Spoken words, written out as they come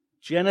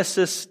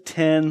Genesis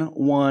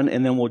 10:1,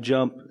 and then we'll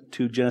jump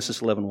to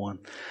Genesis 11:1.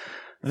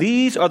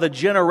 These are the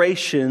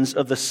generations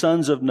of the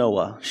sons of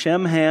Noah,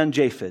 Shem, Ham,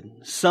 Japheth.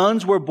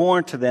 Sons were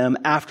born to them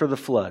after the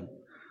flood.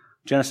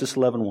 Genesis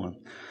 11:1.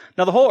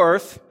 Now the whole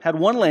earth had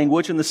one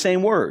language and the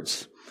same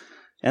words.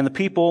 And the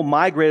people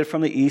migrated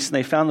from the east, and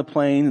they found the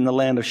plain in the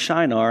land of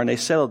Shinar, and they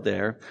settled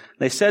there.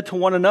 They said to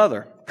one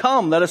another,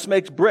 "Come, let us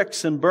make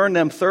bricks and burn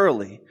them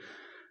thoroughly."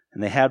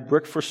 And they had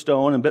brick for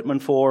stone and bitumen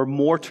for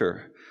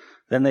mortar.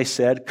 Then they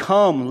said,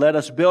 "Come, let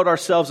us build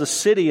ourselves a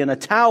city and a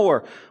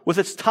tower with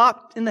its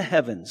top in the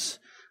heavens.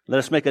 Let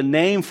us make a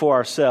name for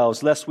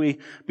ourselves, lest we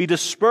be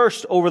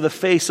dispersed over the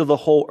face of the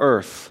whole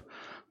earth."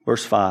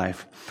 Verse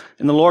 5.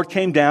 And the Lord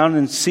came down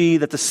and see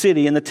that the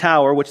city and the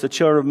tower which the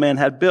children of men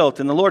had built.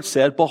 And the Lord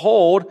said,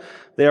 "Behold,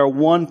 they are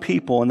one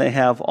people, and they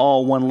have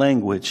all one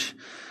language.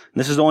 And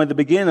this is only the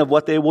beginning of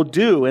what they will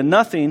do, and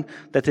nothing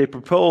that they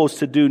propose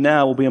to do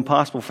now will be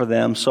impossible for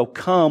them. So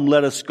come,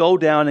 let us go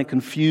down and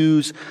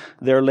confuse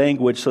their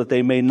language, so that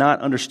they may not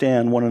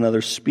understand one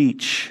another's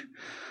speech."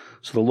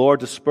 So the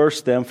Lord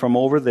dispersed them from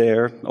over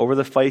there, over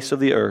the face of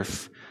the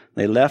earth.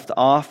 They left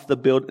the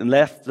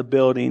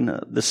building,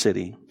 the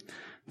city.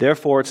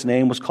 Therefore its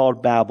name was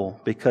called Babel,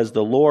 because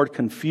the Lord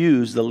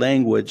confused the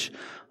language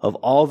of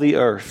all the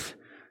earth.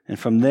 And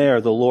from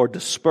there the Lord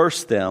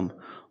dispersed them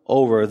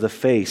over the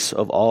face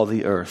of all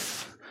the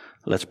earth.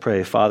 Let's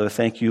pray. Father,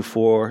 thank you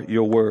for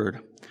your word.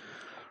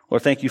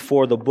 Lord, thank you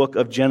for the book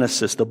of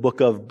Genesis, the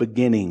book of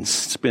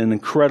beginnings. It's been an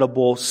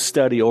incredible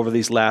study over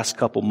these last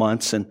couple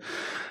months. And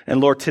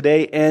Lord,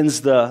 today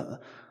ends the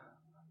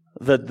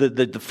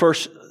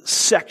first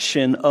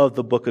section of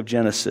the book of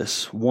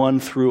Genesis, 1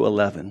 through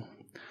 11.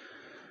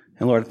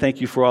 And Lord, thank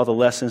you for all the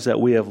lessons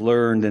that we have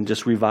learned and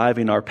just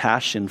reviving our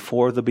passion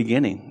for the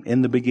beginning.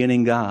 In the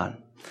beginning, God.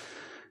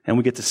 And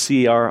we get to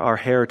see our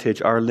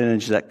heritage, our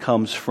lineage that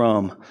comes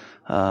from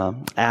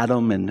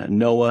Adam and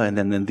Noah and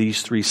then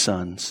these three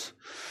sons.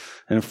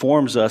 It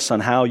informs us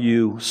on how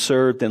you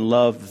served and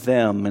loved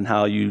them and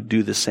how you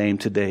do the same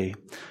today.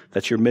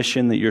 That your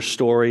mission, that your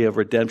story of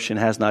redemption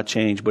has not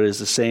changed, but is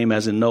the same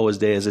as in Noah's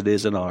day as it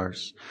is in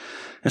ours.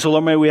 And so,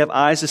 Lord, may we have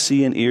eyes to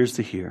see and ears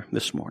to hear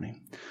this morning.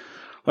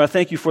 Lord, I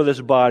thank you for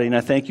this body, and I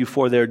thank you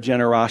for their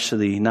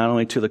generosity, not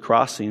only to the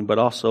crossing, but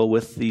also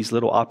with these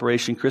little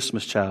Operation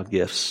Christmas Child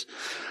gifts.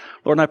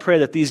 Lord, and I pray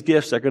that these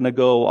gifts are going to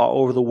go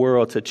all over the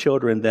world to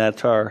children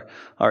that are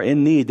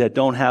in need, that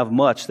don't have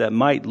much, that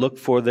might look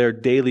for their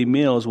daily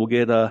meals, will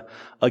get a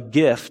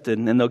gift,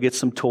 and they'll get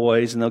some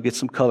toys, and they'll get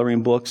some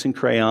coloring books and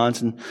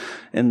crayons,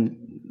 and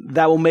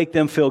that will make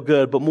them feel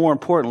good. But more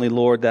importantly,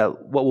 Lord,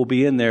 that what will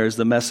be in there is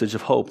the message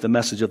of hope, the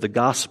message of the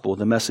gospel,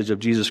 the message of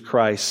Jesus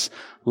Christ's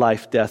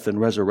life, death, and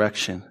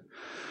resurrection.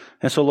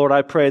 And so, Lord,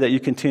 I pray that you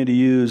continue to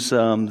use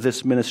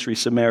this ministry,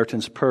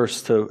 Samaritan's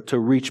Purse, to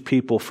reach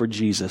people for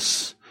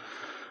Jesus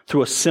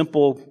through a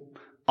simple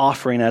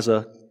offering as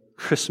a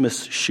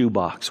Christmas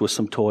shoebox with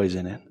some toys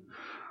in it.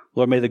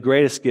 Lord, may the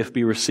greatest gift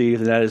be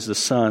received, and that is the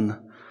Son,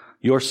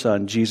 your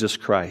Son, Jesus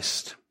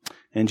Christ.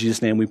 In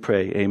Jesus' name we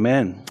pray.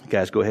 Amen.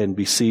 Guys, go ahead and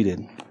be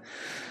seated.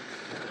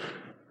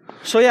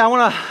 So I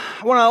want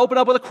to open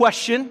up with a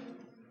question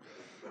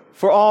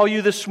for all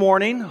you this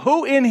morning.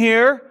 Who in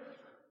here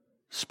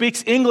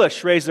speaks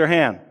English? Raise their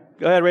hand.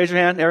 Go ahead, raise your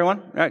hand, everyone.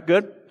 All right,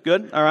 good.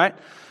 All right.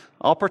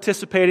 All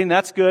participating.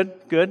 That's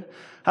good.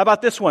 How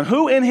about this one?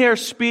 Who in here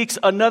speaks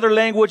another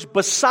language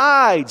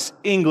besides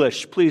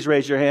English? Please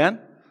raise your hand.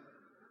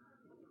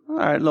 All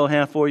right, a little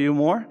handful of you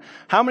more.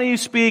 How many of you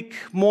speak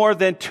more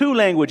than 2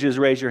 languages?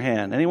 Raise your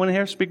hand. Anyone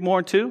here speak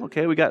more than 2?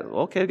 Okay, we got.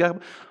 All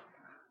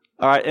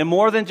right, and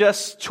more than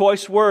just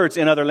choice words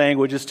in other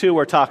languages too.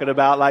 We're talking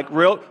about like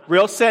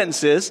real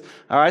sentences.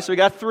 All right, so we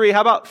got 3.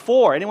 How about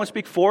 4? Anyone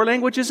speak 4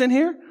 languages in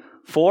here?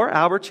 4,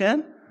 Albert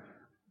Chen.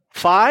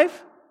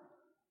 5?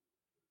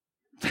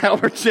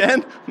 Albert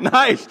Chen.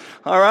 Nice.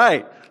 All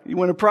right. You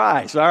win a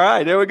prize. All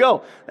right, there we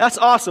go. That's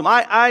awesome.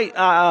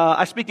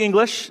 I speak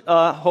English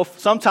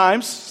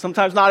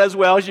sometimes not as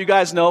well as you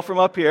guys know from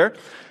up here.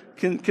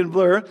 Can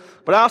blur.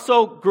 But I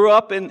also grew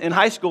up in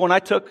high school, and I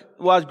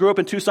grew up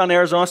in Tucson,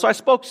 Arizona, so I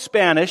spoke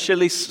Spanish, at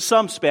least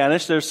some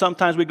Spanish. There's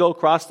sometimes we go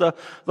across the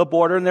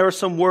border, and there were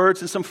some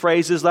words and some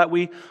phrases that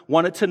we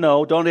wanted to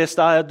know. Donde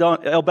está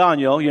el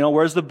baño?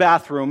 Where's the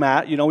bathroom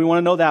at? We want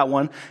to know that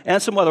one,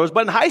 and some others.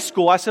 But in high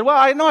school, I said, well,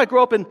 I know I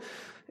grew up in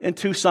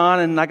Tucson,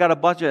 and I got a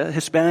bunch of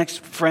Hispanic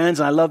friends,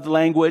 and I love the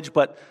language,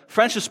 but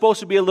French is supposed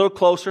to be a little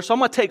closer, so I'm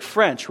going to take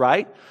French,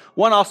 right?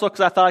 One also because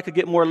I thought I could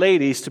get more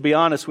ladies, to be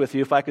honest with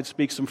you, if I could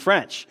speak some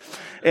French.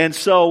 And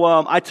so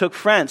I took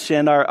French,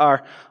 and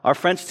our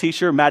French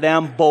teacher,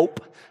 Madame Bope,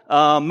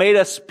 made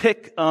us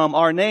pick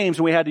our names,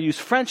 and we had to use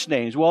French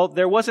names. Well,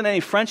 there wasn't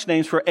any French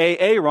names for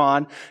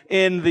Aaron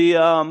on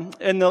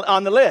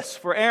the list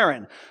for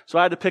Aaron. So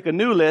I had to pick a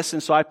new list,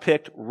 and so I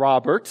picked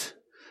Robert,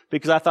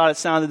 because I thought it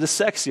sounded the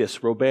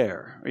sexiest,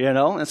 Robert,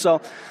 And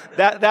so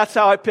that's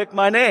how I picked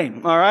my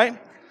name, all right?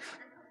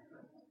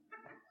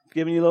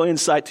 Giving you a little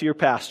insight to your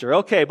pastor.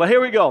 Okay, but here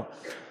we go.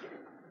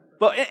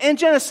 But in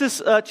Genesis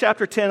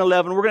chapter 10,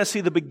 11, we're going to see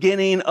the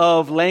beginning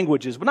of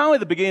languages. But not only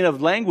the beginning of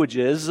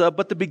languages,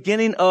 but the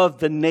beginning of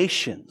the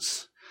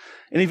nations.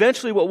 And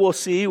eventually what we'll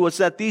see was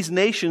that these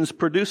nations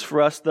produce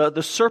for us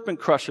the serpent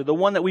crusher, the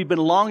one that we've been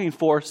longing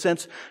for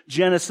since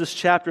Genesis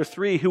chapter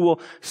 3, who will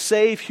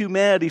save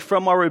humanity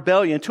from our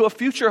rebellion to a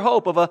future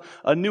hope of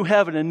a new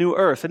heaven and new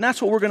earth. And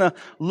that's what we're going to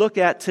look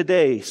at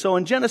today. So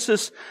in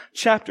Genesis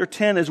chapter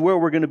 10 is where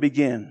we're going to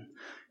begin.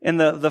 And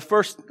the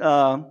first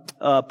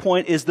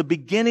point is the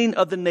beginning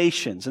of the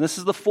nations. And this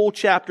is the full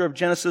chapter of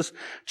Genesis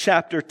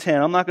chapter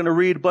 10. I'm not going to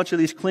read a bunch of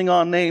these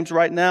Klingon names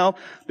right now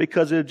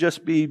because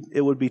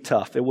it would be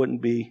tough. It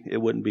wouldn't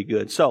be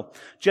good. So,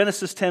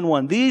 Genesis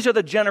 10:1. These are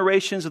the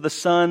generations of the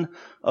son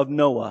of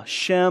Noah,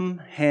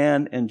 Shem,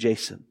 Ham, and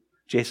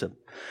Japheth.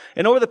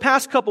 And over the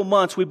past couple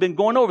months, we've been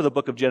going over the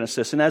book of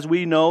Genesis. And as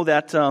we know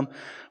that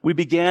we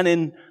began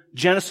in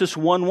Genesis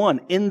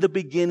 1:1, in the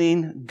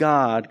beginning,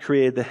 God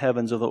created the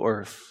heavens of the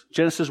earth.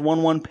 Genesis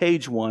 1:1,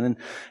 page 1.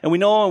 And we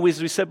know,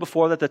 as we said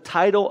before, that the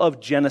title of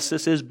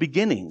Genesis is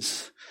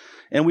Beginnings.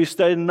 And we've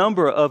studied a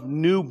number of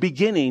new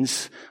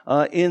beginnings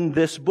in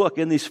this book,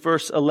 in these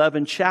first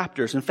 11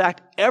 chapters. In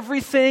fact,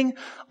 everything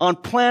on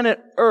planet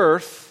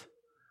Earth,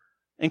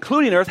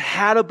 including Earth,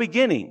 had a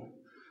beginning.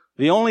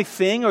 The only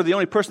thing or the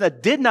only person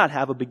that did not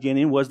have a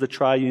beginning was the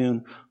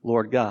triune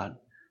Lord God.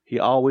 He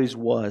always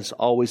was,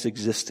 always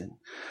existed.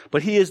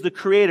 But He is the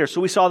creator.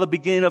 So we saw the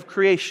beginning of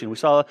creation. We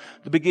saw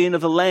the beginning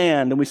of the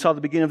land, and we saw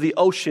the beginning of the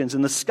oceans,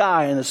 and the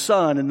sky, and the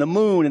sun, and the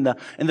moon,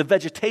 and the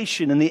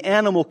vegetation, and the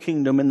animal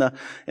kingdom, and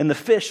the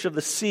fish of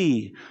the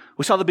sea.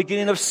 We saw the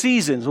beginning of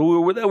seasons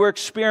that we're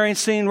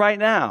experiencing right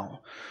now.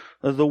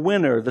 The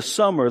winter, the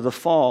summer, the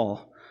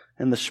fall,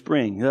 and the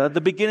spring. The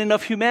beginning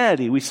of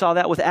humanity. We saw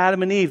that with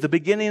Adam and Eve. The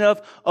beginning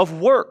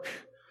of work.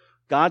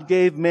 God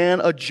gave man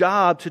a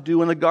job to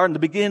do in the garden. The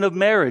beginning of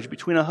marriage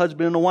between a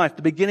husband and a wife.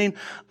 The beginning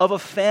of a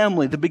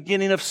family. The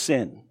beginning of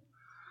sin,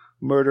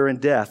 murder,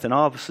 and death. And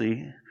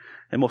obviously,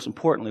 and most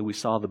importantly, we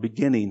saw the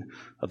beginning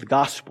of the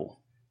gospel.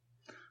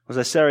 As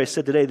I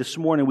said today, this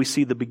morning, we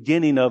see the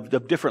beginning of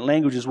different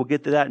languages. We'll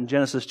get to that in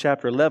Genesis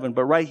chapter 11.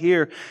 But right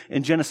here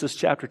in Genesis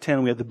chapter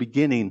 10, we have the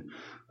beginning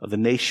of the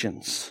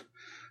nations.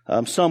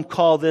 Some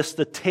call this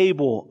the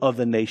table of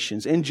the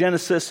nations. In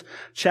Genesis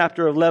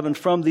chapter 11,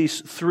 from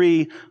these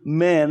three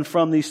men,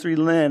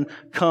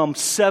 come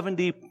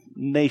 70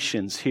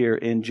 nations here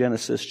in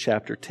Genesis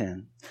chapter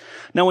 10.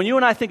 Now, when you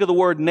and I think of the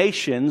word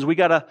nations, we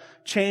got to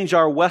change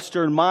our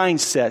Western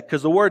mindset,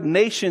 because the word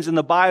nations in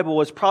the Bible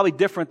is probably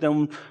different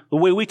than the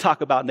way we talk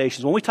about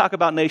nations. When we talk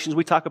about nations,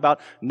 we talk about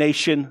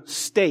nation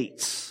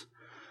states.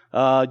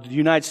 The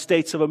United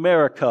States of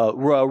America,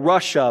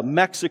 Russia,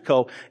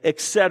 Mexico,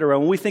 etc.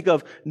 When we think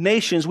of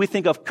nations, we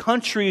think of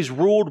countries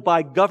ruled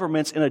by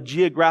governments in a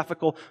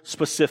geographical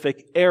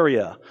specific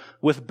area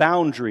with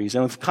boundaries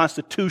and with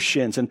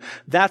constitutions. And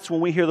that's when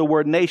we hear the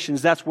word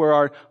nations, that's where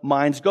our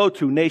minds go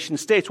to, nation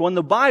states. Well, in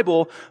the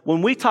Bible,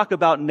 when we talk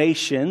about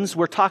nations,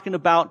 we're talking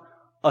about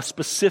a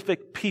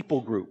specific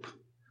people group,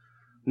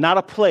 not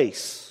a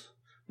place,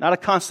 not a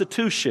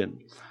constitution,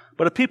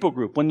 but a people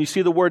group. When you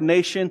see the word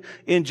nation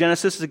in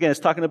Genesis, again, it's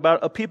talking about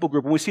a people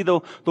group. When we see the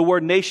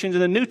word nations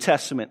in the New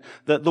Testament,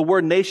 the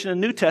word nation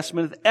in the New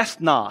Testament is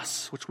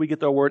ethnos, which we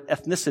get the word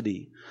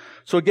ethnicity.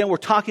 So again, we're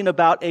talking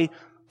about a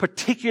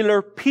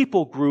particular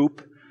people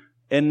group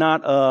and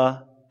not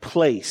a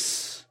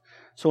place.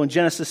 So in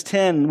Genesis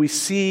 10, we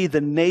see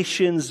the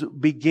nations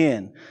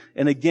begin.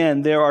 And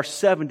again, there are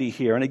 70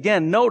 here. And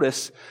again,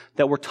 notice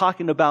that we're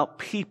talking about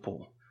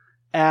people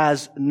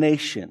as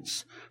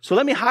nations. So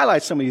let me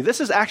highlight some of you.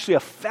 This is actually a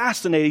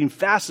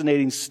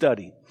fascinating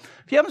study.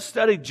 If you haven't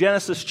studied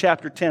Genesis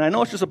chapter 10, I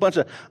know it's just a bunch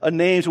of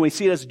names and we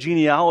see it as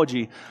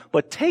genealogy,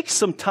 but take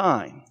some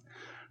time,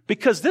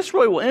 because this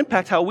really will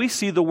impact how we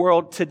see the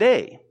world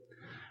today.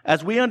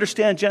 As we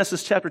understand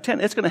Genesis chapter 10,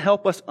 it's going to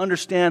help us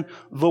understand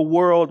the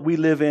world we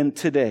live in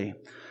today.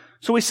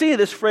 So we see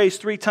this phrase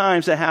 3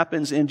 times that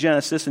happens in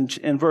Genesis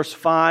in verse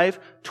 5,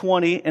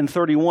 20, and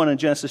 31 in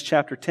Genesis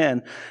chapter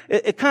 10.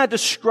 It kind of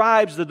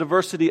describes the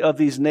diversity of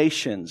these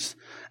nations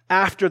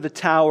after the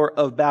Tower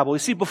of Babel. You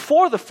see,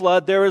 before the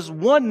flood, there is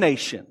one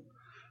nation.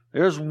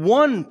 There is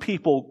one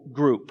people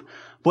group.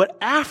 But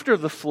after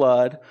the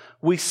flood,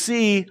 we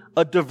see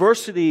a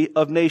diversity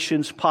of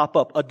nations pop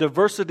up, a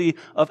diversity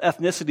of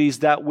ethnicities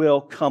that will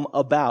come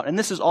about. And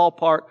this is all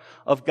part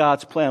of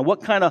God's plan.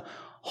 What kind of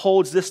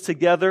holds this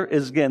together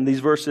is, again, these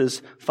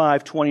verses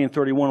 5, 20, and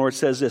 31, where it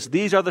says this: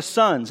 these are the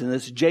sons, and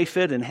it's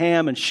Japheth and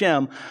Ham and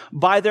Shem,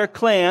 by their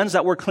clans.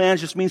 That word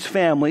clans just means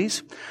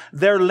families.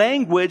 Their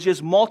language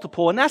is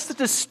multiple, and that's the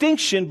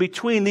distinction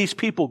between these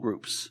people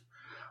groups.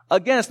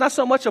 Again, it's not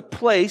so much a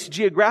place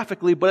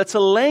geographically, but it's a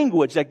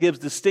language that gives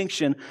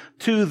distinction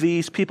to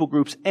these people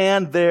groups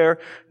and their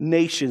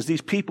nations.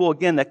 These people,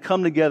 again, that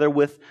come together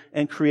with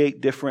and create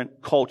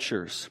different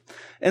cultures.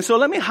 And so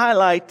let me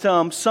highlight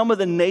some of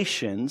the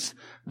nations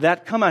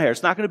that come out here.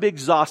 It's not going to be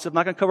exhaustive. I'm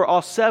not going to cover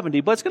all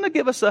 70, but it's going to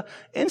give us an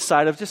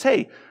insight of just,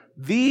 hey,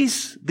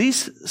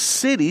 these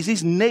cities,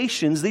 these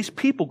nations, these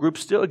people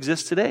groups still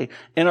exist today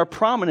and are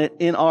prominent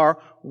in our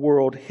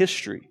world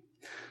history.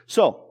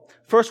 So,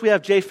 first we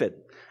have Japheth.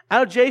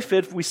 Out of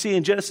Japheth, we see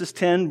in Genesis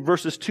 10,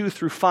 verses 2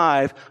 through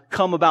 5,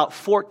 come about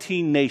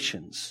 14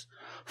 nations.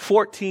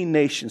 14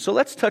 nations. So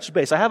let's touch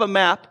base. I have a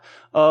map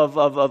of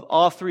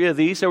all three of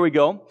these. There we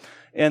go.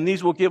 And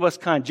these will give us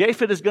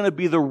Japheth is going to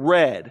be the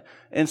red.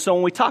 And so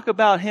when we talk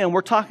about him,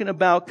 we're talking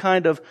about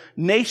kind of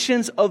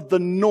nations of the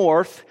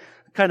north,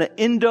 kind of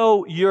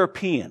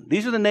Indo-European.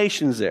 These are the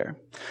nations there.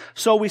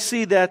 So we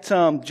see that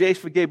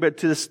Japheth gave birth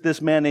to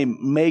this man named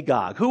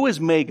Magog. Who is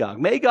Magog?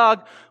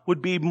 Magog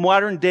would be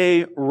modern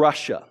day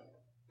Russia.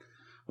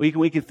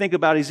 We can think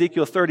about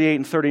Ezekiel 38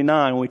 and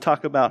 39 when we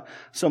talk about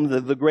some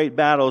of the great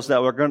battles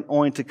that were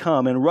going to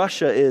come. And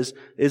Russia is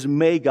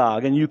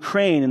Magog, and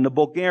Ukraine and the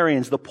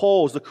Bulgarians, the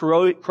Poles, the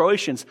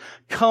Croatians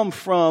come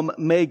from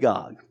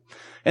Magog.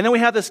 And then we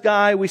have this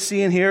guy we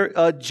see in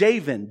here,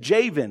 Javan.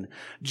 Javan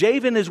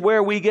is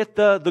where we get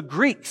the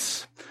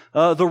Greeks,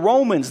 the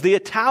Romans, the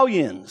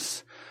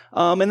Italians.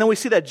 And then we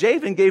see that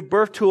Javan gave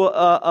birth to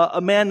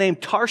a man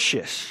named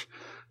Tarshish.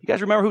 You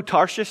guys remember who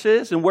Tarshish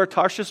is and where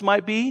Tarshish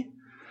might be?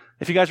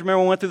 If you guys remember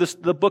when we went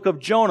through the book of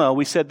Jonah,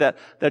 we said that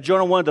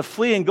Jonah wanted to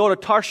flee and go to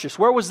Tarshish.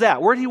 Where was that?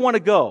 Where did he want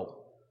to go?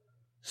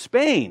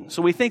 Spain.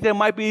 So we think that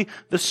might be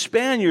the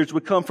Spaniards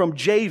would come from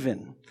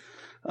Javan.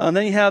 And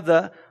then you have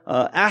the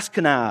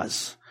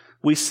Ashkenaz.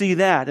 We see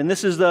that. And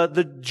this is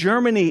the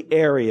Germany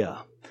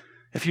area.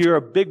 If you're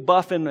a big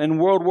buff in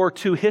World War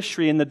II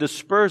history in the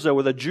Dispersa,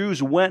 where the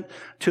Jews went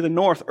to the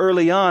north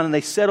early on and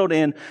they settled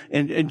in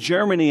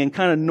Germany and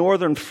kind of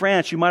northern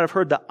France, you might have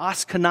heard the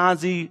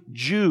Ashkenazi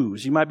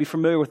Jews. You might be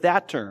familiar with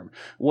that term.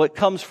 What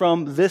comes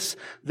from this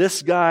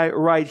guy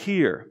right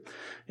here.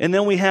 And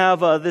then we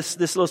have this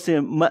little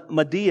thing,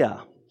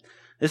 Media.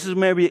 This is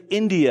maybe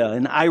India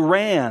and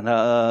Iran,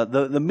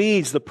 the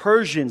Medes, the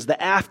Persians,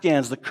 the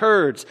Afghans, the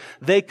Kurds.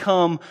 They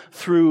come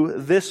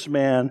through this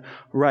man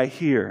right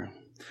here.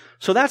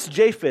 So that's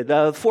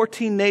Japheth,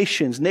 14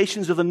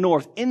 nations of the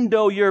north,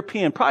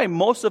 Indo-European. Probably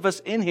most of us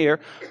in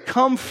here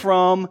come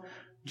from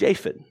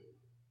Japheth.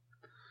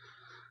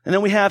 And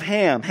then we have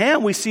Ham.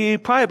 Ham, we see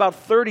probably about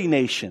 30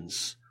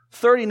 nations.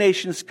 30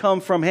 nations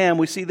come from Ham.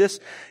 We see this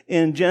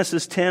in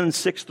Genesis 10,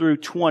 6 through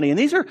 20. And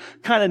these are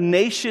kind of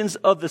nations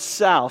of the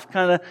south,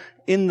 kind of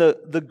in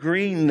the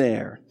green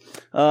there.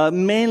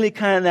 Mainly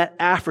kind of that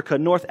Africa,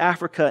 North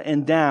Africa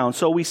and down.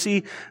 So we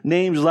see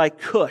names like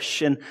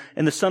Cush, and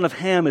the son of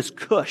Ham is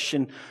Cush.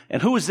 And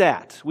who is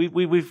that?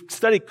 We've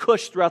studied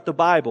Cush throughout the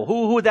Bible.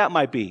 Who that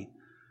might be?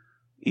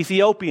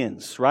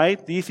 Ethiopians,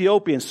 right? The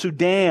Ethiopians,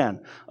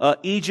 Sudan,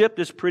 Egypt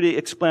is pretty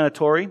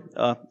explanatory.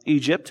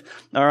 Egypt,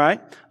 all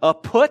right.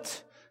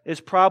 Put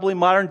is probably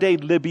modern day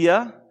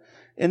Libya,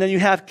 and then you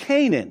have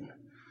Canaan.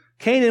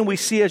 Canaan, we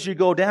see as you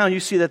go down,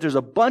 you see that there's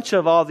a bunch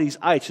of all these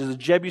ites. There's the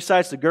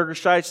Jebusites, the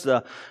Girgashites,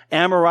 the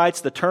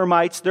Amorites, the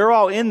Termites. They're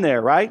all in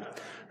there, right?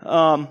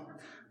 No,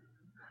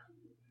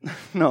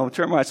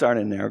 termites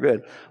aren't in there.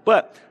 Good.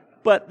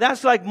 But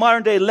that's like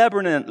modern day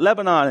Lebanon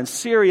and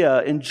Syria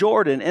and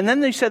Jordan. And then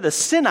they said the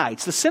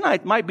Sinites. The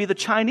Sinite might be the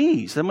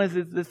Chinese. They might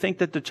think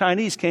that the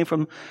Chinese came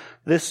from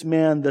this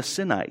man, the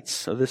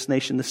Sinites, or this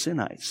nation, the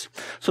Sinites.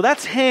 So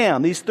that's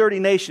Ham, these 30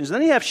 nations. And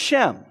then you have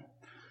Shem.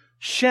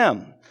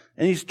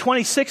 And these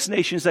 26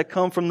 nations that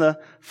come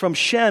from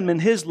Shem in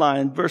his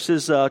line,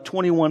 verses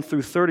 21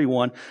 through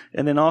 31.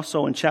 And then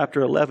also in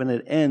chapter 11,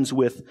 it ends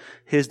with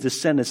his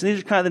descendants. And these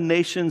are kind of the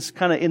nations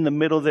kind of in the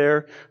middle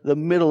there, the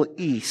Middle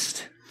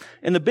East.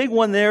 And the big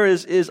one there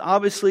is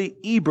obviously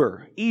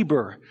Eber.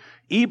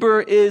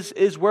 Eber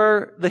is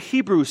where the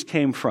Hebrews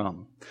came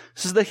from.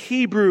 This is the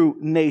Hebrew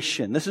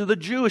nation. This is the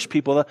Jewish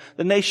people,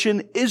 the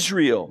nation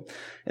Israel.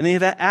 And then you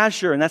have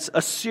Asher, and that's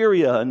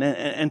Assyria,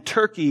 and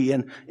Turkey,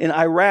 and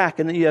Iraq.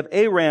 And then you have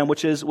Aram,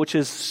 which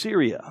is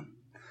Syria.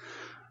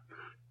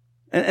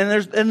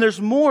 And there's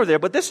more there,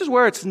 but this is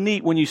where it's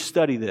neat when you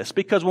study this.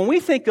 Because when we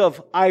think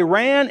of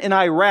Iran and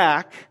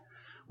Iraq,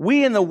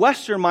 we in the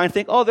Western mind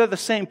think, oh, they're the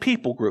same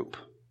people group.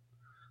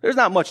 There's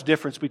not much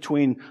difference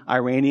between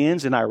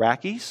Iranians and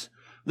Iraqis.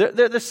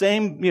 They're the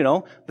same,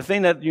 the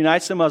thing that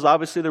unites them is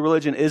obviously the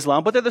religion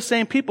Islam, but they're the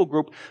same people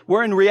group,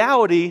 where in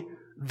reality,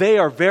 they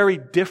are very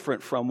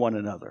different from one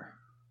another.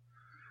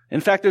 In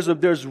fact,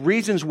 there's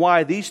reasons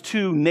why these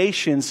two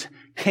nations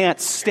can't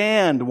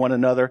stand one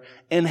another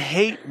and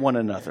hate one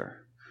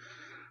another.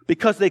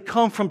 Because they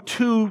come from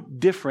two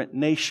different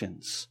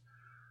nations.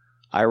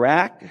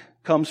 Iraq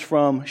comes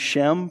from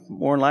Shem,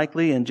 more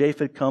likely, and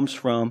Japheth comes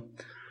from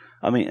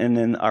and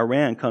then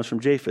Iran comes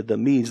from Japheth, the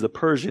Medes, the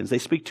Persians. They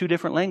speak two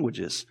different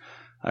languages.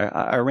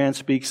 Iran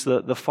speaks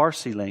the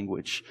Farsi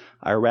language.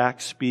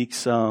 Iraq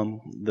speaks the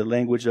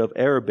language of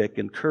Arabic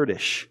and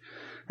Kurdish.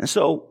 And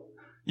so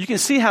you can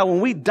see how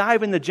when we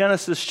dive into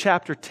Genesis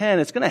chapter 10,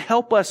 it's going to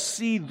help us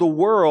see the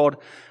world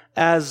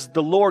as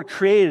the Lord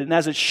created and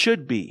as it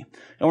should be.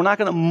 And we're not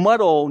going to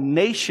muddle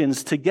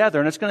nations together.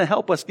 And it's going to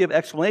help us give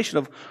explanation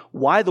of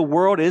why the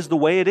world is the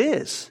way it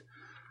is.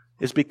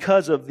 It's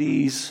because of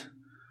these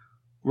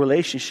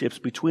relationships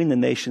between the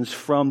nations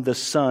from the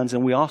sons.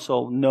 And we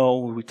also know,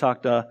 we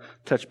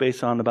touched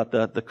base on about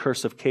the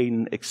curse of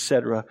Canaan,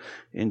 etc.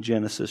 in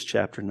Genesis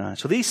chapter 9.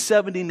 So these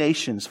 70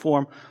 nations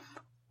form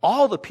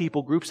all the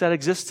people groups that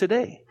exist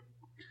today.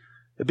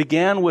 It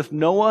began with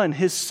Noah and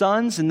his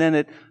sons, and then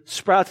it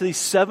spread out to these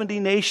 70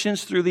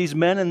 nations through these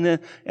men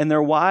and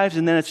their wives,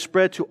 and then it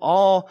spread to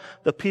all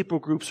the people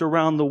groups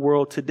around the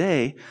world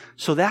today.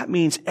 So that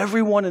means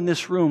everyone in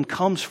this room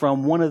comes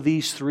from one of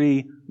these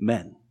three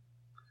men.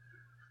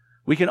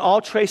 We can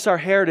all trace our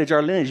heritage,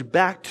 our lineage,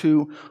 back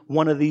to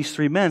one of these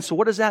three men. So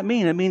what does that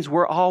mean? It means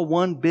we're all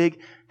one big,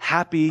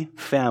 happy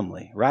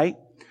family, right?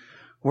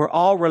 We're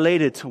all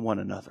related to one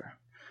another.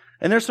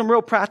 And there's some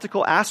real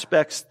practical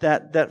aspects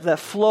that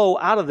flow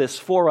out of this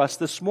for us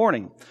this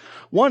morning.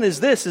 One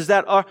is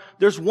that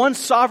there's one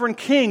sovereign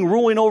king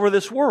ruling over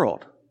this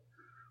world.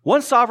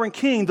 One sovereign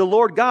king, the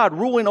Lord God,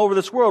 ruling over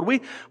this world.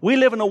 We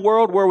live in a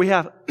world where we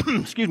have,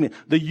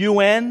 the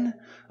UN,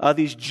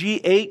 these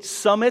G8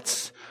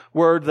 summits,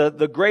 where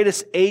the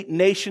greatest 8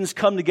 nations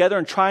come together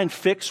and try and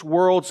fix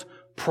world's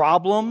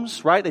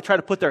problems, right? They try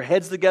to put their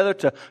heads together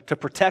to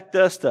protect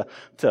us, to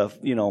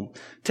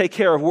take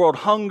care of world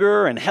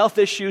hunger and health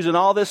issues and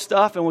all this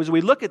stuff. And as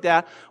we look at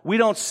that, we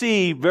don't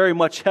see very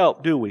much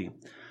help, do we?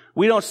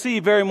 We don't see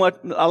a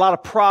lot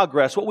of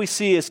progress. What we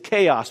see is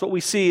chaos. What we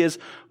see is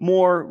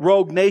more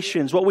rogue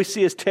nations. What we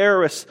see is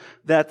terrorists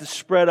that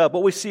spread up.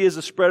 What we see is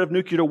the spread of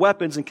nuclear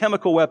weapons and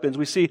chemical weapons.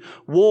 We see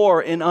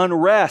war and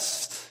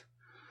unrest.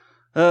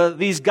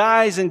 These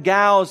guys and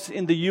gals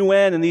in the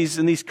UN and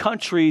these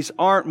countries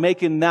aren't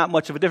making that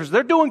much of a difference.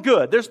 They're doing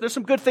good. There's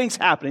some good things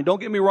happening.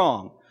 Don't get me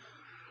wrong.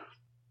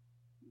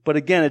 But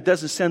again, it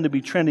doesn't seem to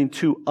be trending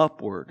too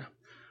upward.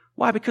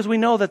 Why? Because we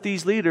know that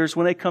these leaders,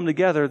 when they come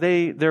together,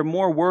 they're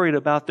more worried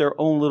about their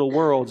own little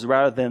worlds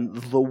rather than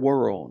the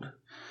world.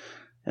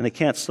 And they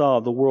can't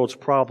solve the world's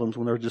problems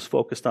when they're just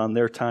focused on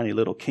their tiny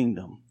little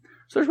kingdom.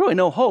 So there's really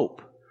no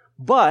hope.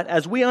 But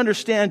as we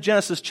understand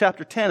Genesis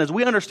chapter 10, as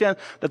we understand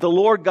that the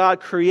Lord God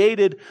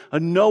created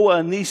Noah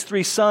and these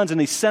 3 sons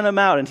and He sent them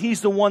out and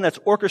He's the one that's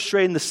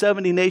orchestrating the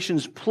 70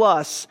 nations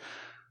plus,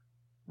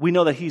 we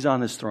know that He's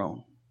on His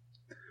throne.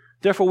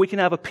 Therefore, we can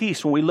have a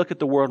peace when we look at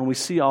the world and we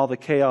see all the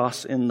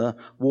chaos in the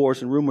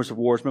wars and rumors of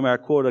wars. Remember, I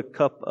quoted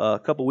a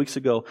couple weeks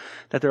ago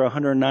that there are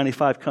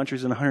 195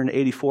 countries and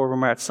 184 of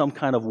them are at some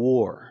kind of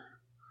war.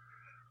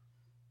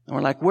 And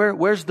we're like,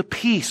 where's the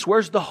peace?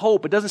 Where's the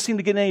hope? It doesn't seem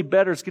to get any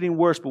better. It's getting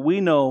worse. But we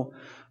know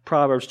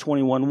Proverbs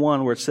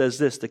 21:1 where it says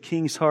this, the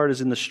king's heart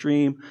is a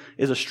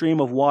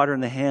stream of water in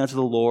the hands of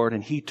the Lord,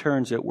 and He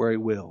turns it where He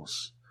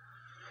wills.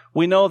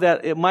 We know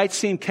that it might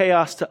seem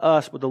chaos to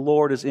us, but the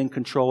Lord is in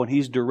control, and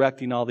He's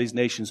directing all these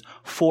nations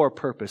for a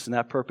purpose. And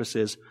that purpose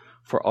is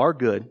for our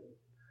good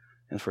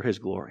and for His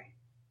glory.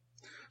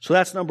 So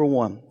that's number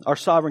one. Our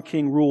sovereign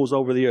king rules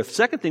over the earth.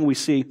 Second thing we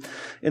see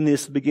in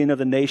this beginning of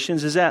the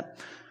nations is that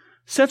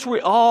since we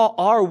all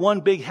are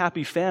one big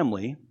happy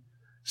family,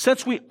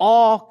 since we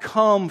all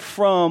come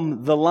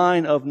from the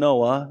line of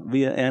Noah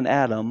and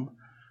Adam,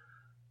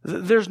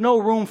 there's no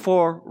room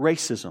for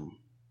racism.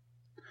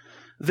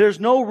 There's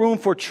no room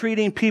for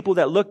treating people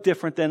that look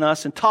different than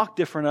us and talk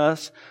different than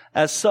us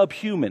as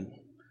subhuman.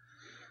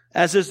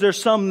 As is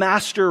there's some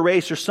master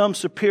race or some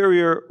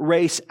superior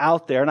race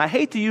out there. And I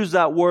hate to use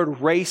that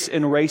word race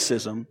and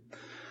racism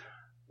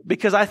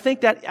because I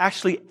think that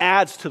actually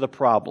adds to the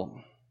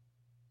problem.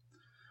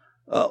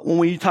 When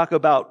we talk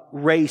about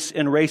race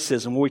and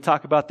racism, when we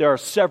talk about there are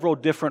several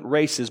different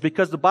races,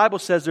 because the Bible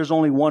says there's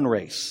only one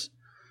race.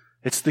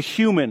 It's the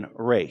human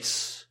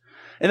race.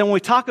 And then when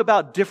we talk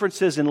about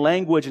differences in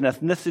language and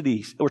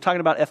ethnicities, we're talking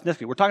about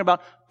ethnicity. We're talking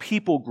about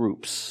people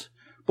groups.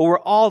 But we're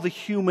all the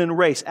human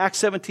race. Acts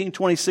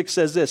 17:26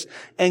 says this,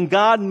 and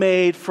God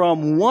made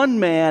from one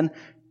man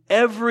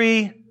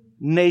every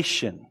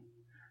nation,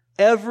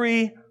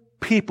 every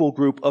people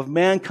group of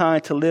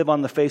mankind to live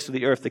on the face of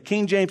the earth. The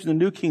King James and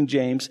the New King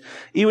James,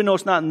 even though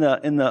it's not in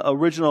the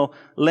original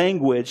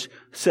language,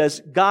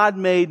 says God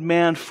made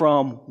man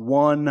from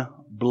one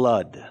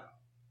blood.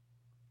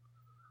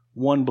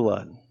 One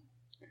blood.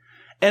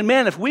 And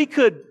man, if we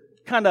could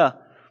kind of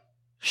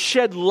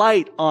shed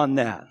light on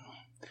that.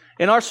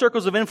 In our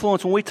circles of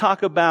influence, when we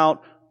talk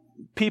about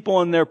people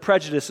and their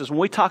prejudices, when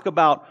we talk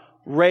about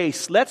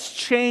race, let's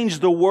change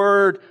the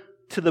word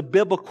to the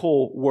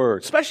biblical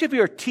word. Especially if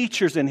you're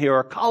teachers in here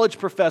or college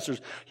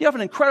professors. You have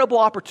an incredible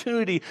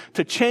opportunity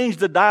to change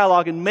the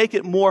dialogue and make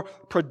it more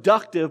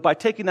productive by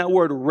taking that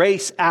word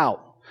race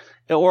out.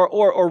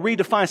 Or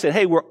redefine, say,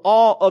 hey, we're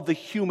all of the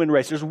human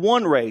race. There's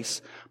one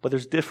race, but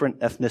there's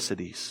different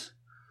ethnicities.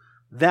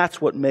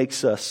 That's what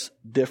makes us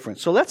different.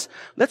 So let's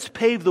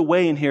pave the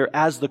way in here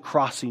as the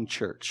Crossing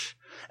Church,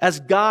 as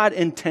God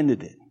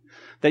intended it.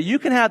 That you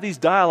can have these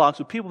dialogues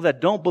with people that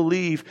don't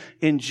believe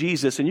in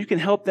Jesus, and you can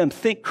help them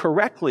think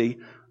correctly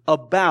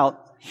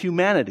about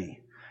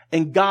humanity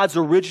and God's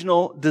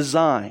original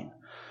design.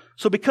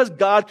 So because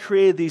God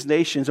created these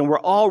nations and we're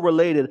all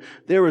related,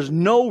 there is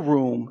no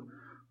room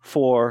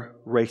for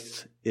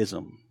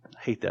racism. I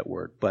hate that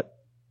word, but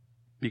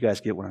You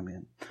guys get what I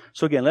mean?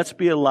 So again, let's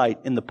be a light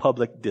in the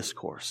public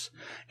discourse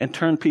and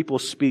turn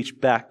people's speech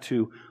back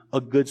to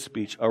a good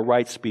speech, a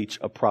right speech,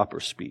 a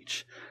proper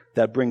speech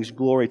that brings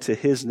glory to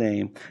His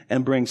name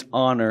and brings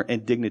honor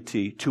and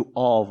dignity to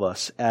all of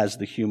us as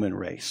the human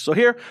race. So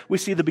here we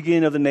see the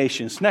beginning of the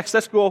nations. Next,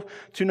 let's go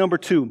to number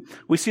 2.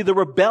 We see the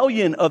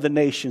rebellion of the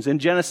nations in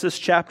Genesis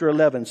chapter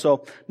 11.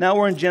 So now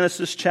we're in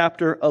Genesis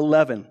chapter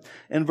 11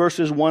 in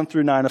verses 1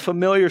 through 9. A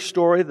familiar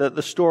story,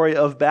 the story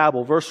of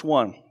Babel. Verse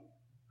 1.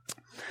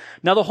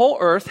 Now the whole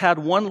earth had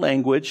one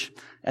language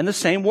and the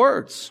same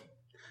words.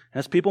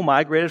 As people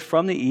migrated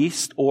from the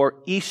east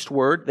or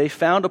eastward, they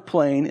found a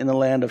plain in the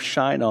land of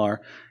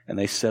Shinar, and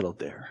they settled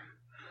there.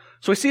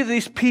 So we see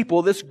these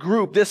people, this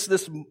group,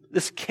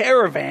 this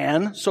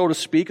caravan, so to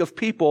speak, of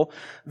people,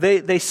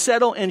 they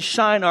settle in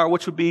Shinar,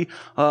 which would be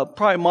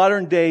probably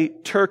modern day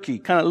Turkey,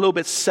 kind of a little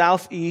bit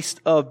southeast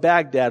of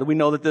Baghdad. We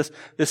know that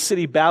this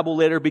city Babel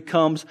later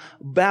becomes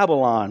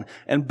Babylon.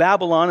 And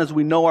Babylon, as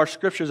we know our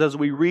scriptures, as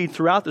we read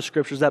throughout the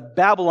scriptures, that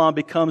Babylon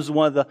becomes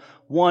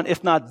one,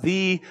 if not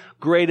the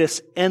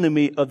greatest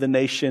enemy of the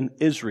nation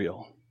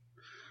Israel.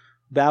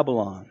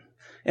 Babylon.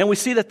 And we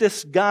see that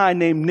this guy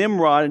named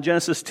Nimrod in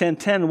Genesis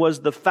 10:10 was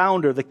the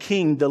founder, the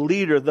king, the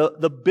leader,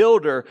 the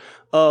builder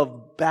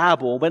of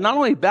Babel. But not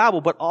only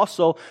Babel, but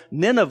also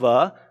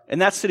Nineveh.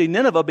 And that city,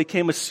 Nineveh,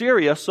 became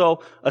Assyria.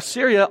 So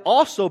Assyria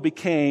also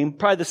became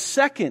probably the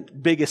second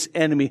biggest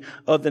enemy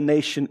of the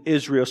nation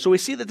Israel. So we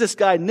see that this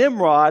guy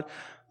Nimrod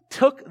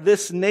took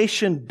this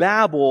nation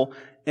Babel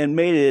and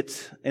made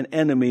it an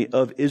enemy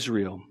of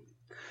Israel.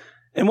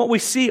 And what we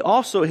see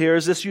also here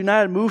is this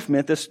united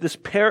movement, this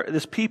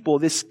people,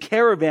 this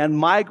caravan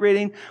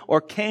migrating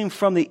or came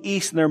from the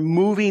east, and they're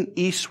moving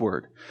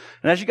eastward.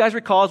 And as you guys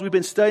recall, as we've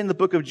been studying the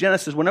book of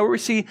Genesis, whenever we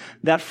see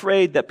that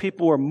phrase that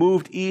people are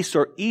moved east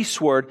or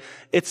eastward,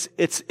 it's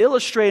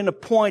illustrating the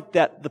point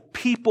that the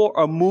people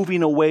are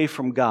moving away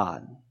from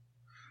God.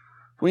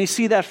 When you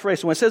see that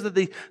phrase, when it says that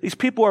these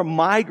people are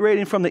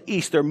migrating from the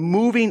east, they're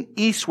moving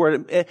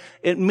eastward,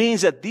 it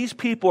means that these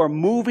people are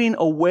moving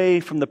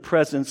away from the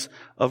presence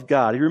of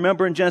God. You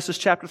remember in Genesis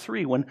chapter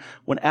 3, when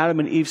Adam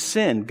and Eve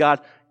sinned, God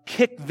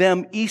kicked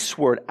them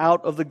eastward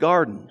out of the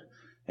garden.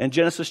 In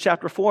Genesis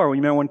chapter 4, when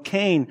you remember when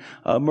Cain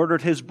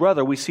murdered his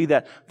brother, we see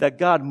that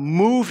God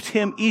moved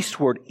him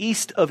eastward,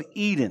 east of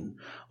Eden,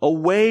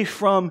 away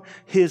from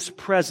His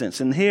presence.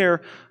 And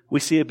here, we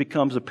see it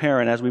becomes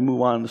apparent as we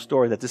move on in the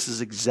story that this is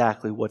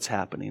exactly what's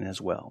happening as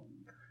well.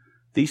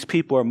 These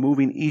people are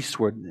moving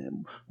eastward.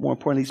 More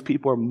importantly, these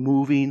people are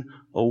moving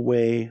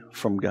away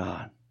from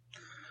God.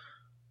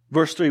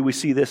 Verse 3, we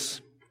see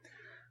this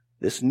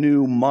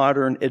new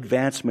modern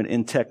advancement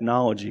in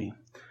technology.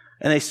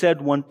 And they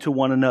said one to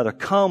one another,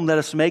 "Come, let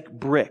us make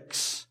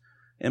bricks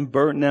and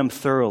burn them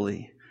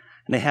thoroughly."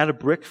 And they had a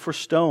brick for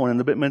stone and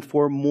the bitumen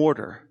for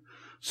mortar.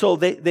 So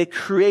they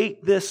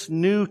create this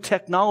new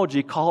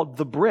technology called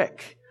the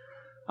brick.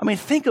 I mean,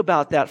 think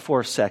about that for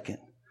a second.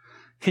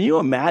 Can you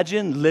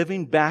imagine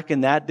living back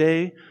in that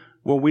day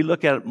when we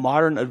look at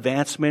modern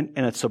advancement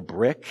and it's a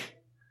brick?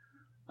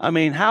 I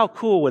mean, how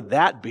cool would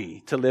that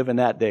be to live in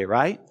that day,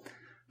 right?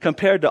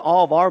 Compared to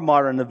all of our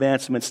modern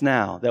advancements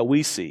now that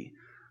we see.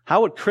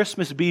 How would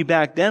Christmas be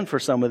back then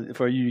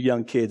for you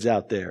young kids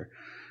out there?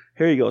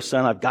 Here you go,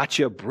 son, I've got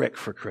you a brick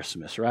for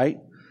Christmas, right?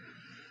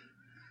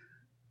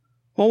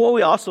 Well, what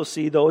we also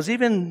see, though, is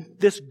even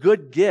this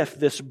good gift,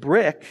 this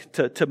brick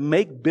to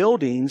make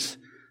buildings,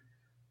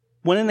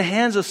 when in the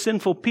hands of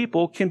sinful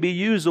people, can be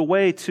used a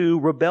way to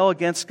rebel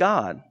against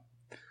God.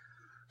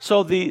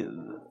 So the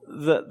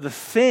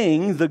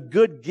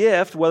good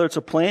gift, whether it's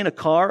a plane, a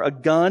car, a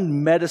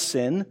gun,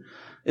 medicine,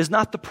 is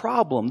not the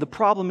problem. The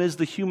problem is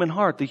the human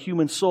heart, the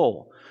human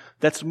soul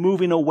that's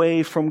moving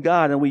away from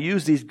God. And we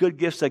use these good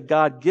gifts that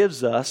God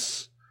gives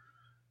us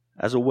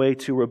as a way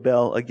to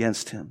rebel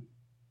against Him.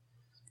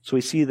 So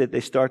we see that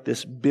they start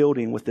this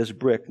building with this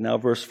brick. Now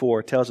verse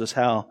 4 tells us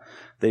how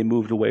they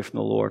moved away from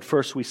the Lord.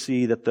 First we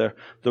see that the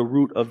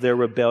root of their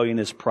rebellion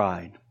is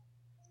pride.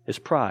 Is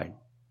pride.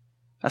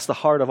 That's the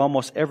heart of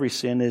almost every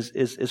sin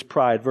is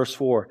pride. Verse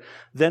 4.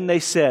 Then they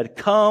said,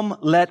 "Come,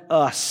 let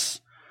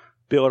us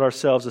build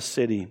ourselves a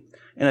city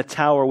and a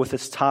tower with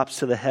its tops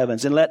to the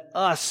heavens, and let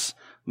us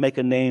make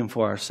a name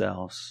for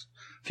ourselves."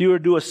 If you were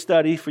to do a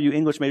study for you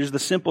English majors, the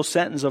simple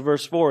sentence of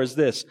verse 4 is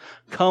this: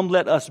 "Come,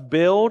 let us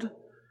build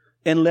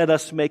and let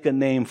us make a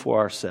name for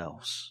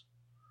ourselves."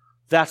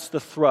 That's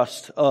the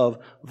thrust of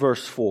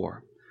verse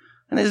 4.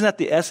 And isn't that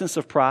the essence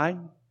of pride?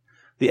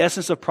 The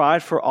essence of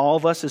pride for all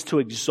of us is to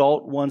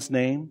exalt one's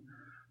name,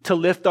 to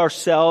lift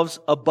ourselves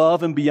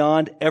above and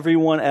beyond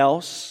everyone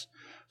else,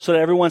 so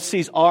that everyone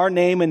sees our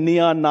name in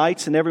neon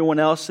lights and everyone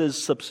else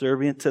is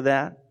subservient to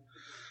that.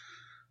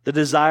 The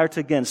desire to,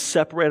 again,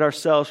 separate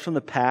ourselves from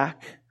the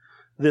pack,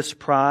 this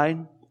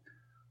pride.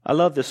 I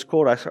love this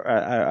quote.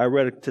 I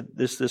read it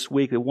this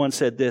week. One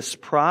said this: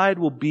 "Pride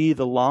will be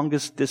the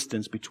longest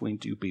distance between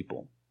two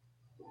people."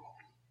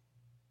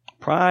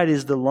 Pride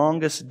is the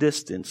longest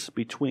distance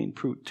between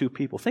two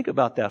people. Think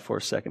about that for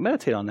a second.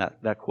 Meditate on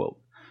that quote.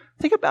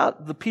 Think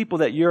about the people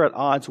that you're at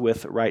odds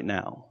with right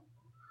now.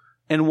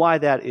 and why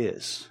that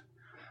is.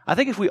 I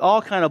think if we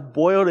all kind of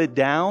boiled it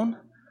down,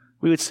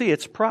 we would see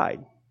it's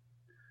pride.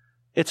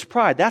 It's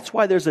pride. That's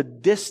why there's a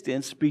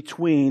distance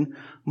between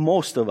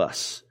most of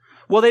us.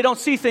 Well, they don't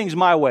see things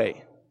my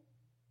way.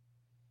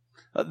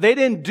 They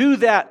didn't do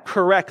that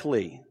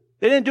correctly.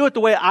 They didn't do it the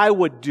way I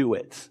would do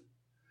it.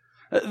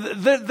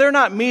 They're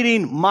not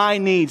meeting my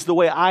needs the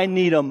way I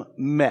need them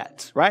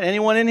met. Right?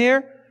 Anyone in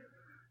here?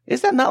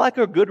 Is that not like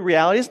a good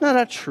reality? Isn't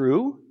that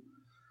true?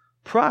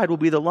 Pride will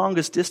be the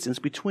longest distance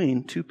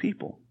between two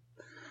people.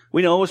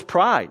 We know it was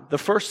pride. The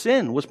first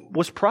sin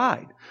was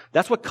pride.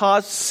 That's what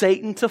caused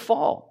Satan to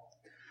fall.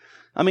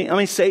 I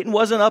mean, Satan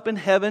wasn't up in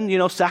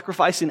heaven,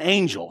 sacrificing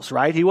angels,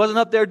 right? He wasn't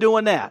up there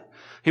doing that.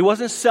 He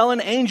wasn't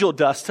selling angel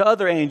dust to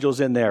other angels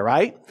in there,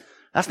 right?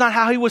 That's not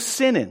how he was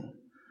sinning.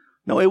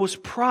 No, it was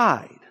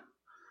pride.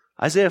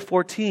 Isaiah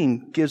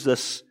 14 gives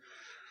us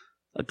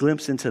a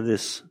glimpse into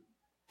this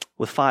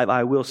with 5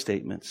 I will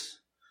statements.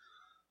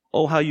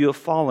 Oh, how you have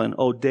fallen,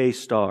 O day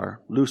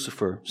star,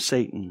 Lucifer,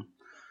 Satan.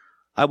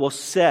 I will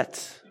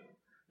set,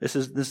 this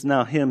is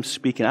now him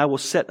speaking, I will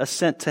set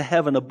ascent to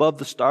heaven above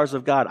the stars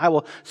of God. I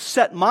will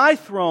set my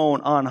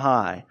throne on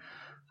high.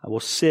 I will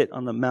sit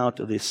on the mount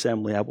of the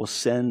assembly. I will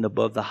ascend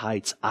above the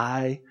heights.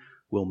 I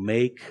will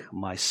make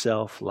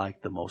myself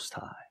like the Most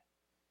High.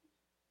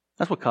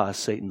 That's what caused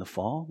Satan to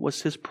fall,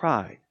 was his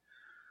pride.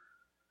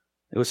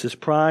 It was his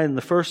pride in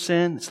the first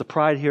sin. It's the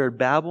pride here at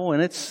Babel,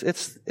 and it's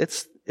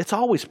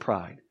always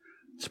pride.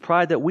 It's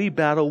pride that we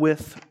battle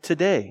with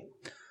today.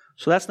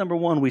 So that's number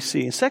one we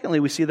see. And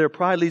secondly, we see their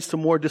pride leads to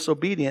more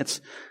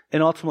disobedience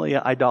and ultimately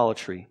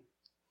idolatry.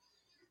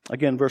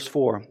 Again, verse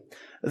 4.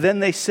 Then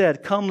they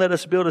said, come, let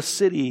us build a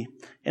city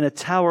and a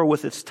tower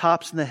with its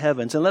tops in the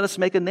heavens, and let us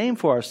make a name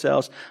for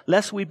ourselves,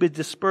 lest we be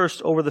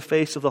dispersed over the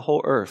face of the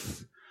whole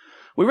earth.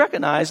 We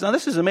recognize, now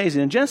this is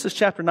amazing, in Genesis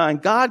chapter 9,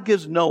 God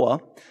gives Noah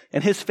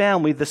and his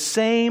family the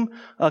same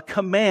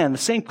command, the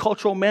same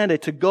cultural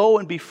mandate to go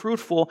and be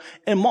fruitful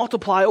and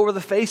multiply over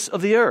the face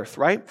of the earth,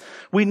 right?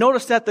 We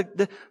notice that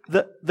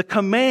the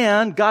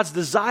command, God's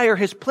desire,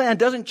 his plan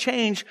doesn't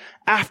change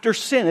after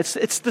sin.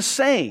 It's the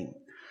same.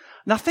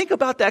 Now think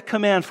about that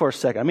command for a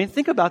second. I mean,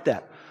 think about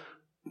that.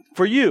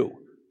 For you,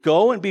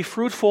 go and be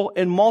fruitful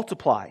and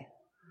multiply.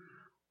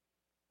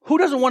 Who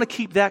doesn't want to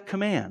keep that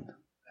command?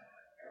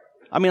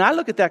 I mean, I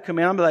look at that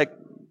command, I'm like,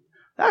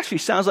 that actually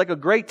sounds like a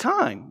great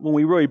time when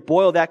we really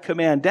boil that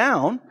command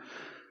down.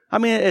 I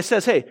mean, it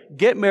says, hey,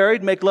 get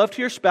married, make love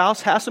to your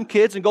spouse, have some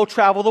kids, and go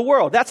travel the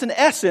world. That's in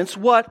essence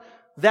what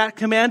that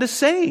command is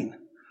saying.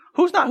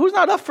 Who's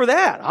not up for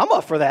that? I'm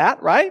up for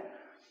that, right?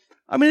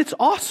 I mean, it's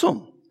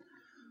awesome.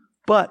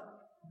 But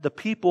the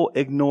people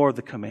ignore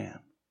the command.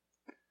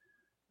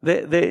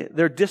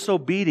 They're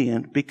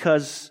disobedient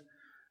because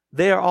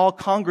they are all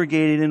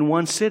congregated in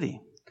one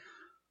city.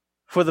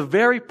 For the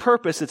very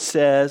purpose, it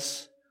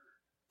says,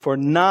 for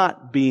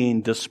not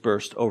being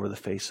dispersed over the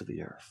face of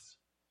the earth.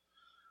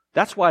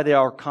 That's why they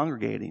are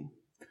congregating.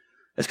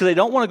 It's because they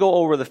don't want to go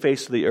over the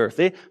face of the earth.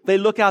 They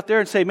look out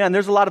there and say, man,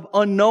 there's a lot of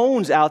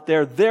unknowns out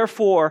there.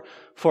 Therefore,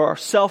 for our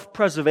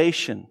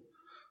self-preservation,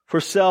 for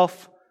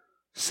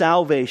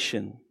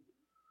self-salvation,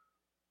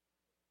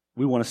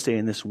 we want to stay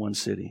in this one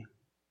city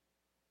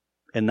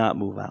and not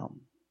move out.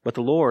 But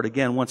the Lord,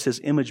 again, wants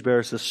his image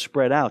bearers to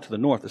spread out to the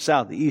north, the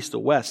south, the east, the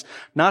west,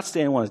 not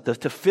stay in one,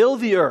 to fill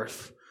the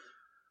earth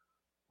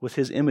with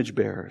his image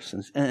bearers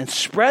and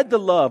spread the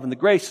love and the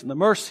grace and the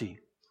mercy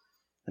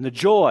and the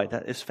joy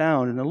that is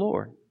found in the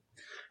Lord.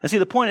 And see,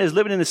 the point is,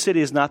 living in the city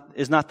is not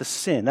the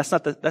sin. That's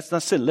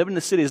not sin. Living in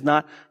the city is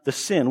not the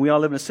sin. We all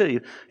live in a city.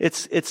 They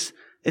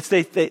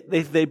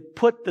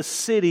put the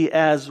city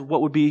as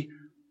what would be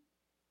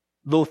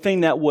the thing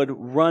that would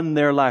run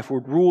their life,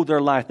 would rule their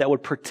life, that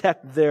would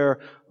protect their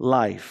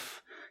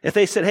life. If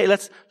they said, hey,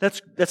 let's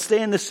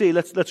stay in the city,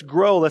 let's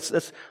grow,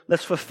 let's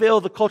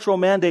fulfill the cultural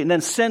mandate and then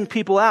send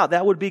people out,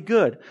 that would be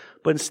good.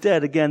 But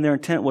instead, again, their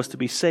intent was to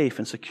be safe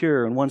and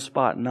secure in one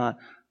spot, not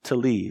to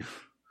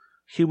leave.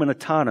 Human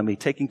autonomy,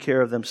 taking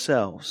care of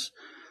themselves.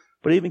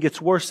 But it even gets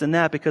worse than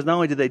that, because not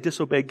only did they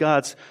disobey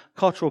God's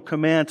cultural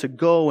command to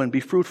go and be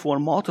fruitful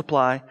and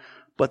multiply,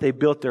 but they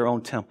built their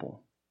own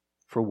temple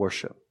for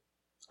worship.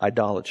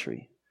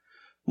 Idolatry.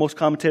 Most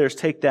commentators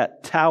take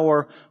that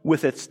tower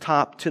with its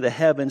top to the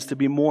heavens to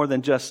be more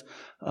than just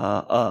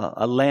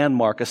a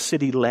landmark, a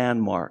city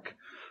landmark,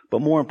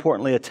 but more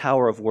importantly, a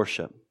tower of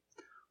worship.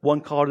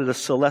 One called it a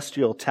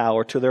celestial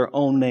tower to their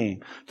own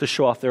name, to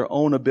show off their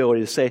own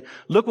ability, to say,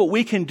 look what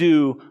we can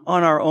do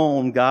on our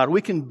own, God.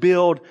 We can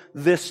build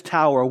this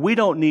tower. We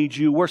don't need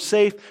you. We're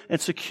safe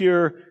and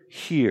secure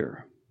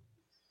here.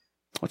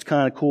 What's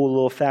kind of cool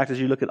little fact is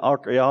you look at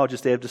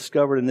archaeologists, they have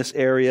discovered in this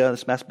area,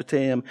 this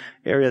Mesopotamian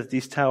area, that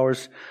these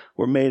towers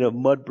were made of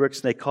mud bricks,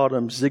 and they called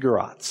them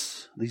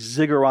ziggurats. These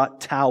ziggurat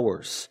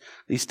towers.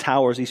 These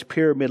towers, these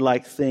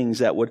pyramid-like things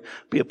that would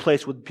be a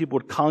place where people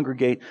would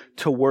congregate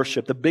to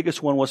worship. The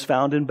biggest one was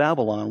found in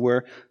Babylon,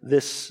 where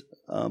this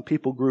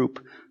people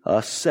group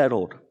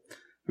settled.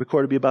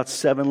 Recorded to be about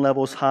 7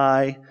 levels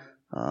high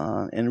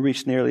and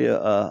reached nearly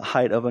a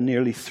height of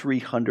nearly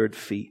 300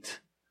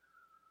 feet.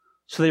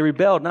 So they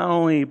rebelled not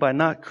only by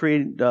not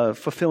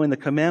fulfilling the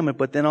commandment,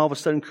 but then all of a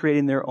sudden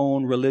creating their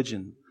own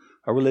religion,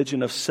 a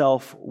religion of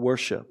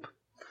self-worship.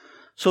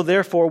 So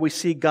therefore, we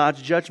see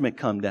God's judgment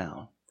come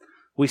down.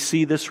 We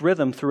see this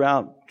rhythm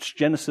throughout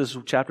Genesis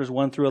chapters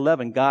 1 through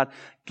 11. God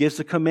gives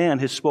a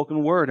command, His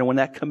spoken word, and when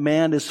that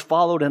command is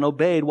followed and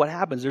obeyed, what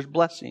happens? There's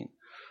blessing.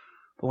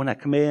 But when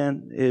that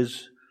command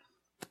is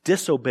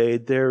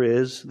disobeyed, there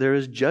is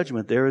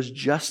judgment. There is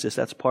justice.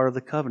 That's part of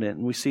the covenant.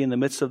 And we see in the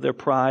midst of their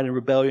pride and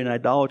rebellion and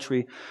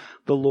idolatry,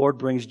 the Lord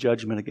brings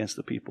judgment against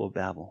the people of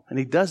Babel. And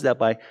He does that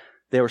by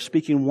they were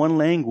speaking one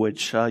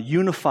language,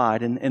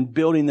 unified and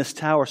building this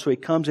tower. So He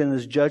comes in and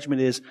His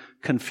judgment is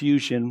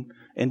confusion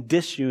and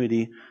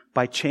disunity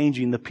by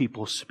changing the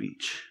people's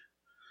speech.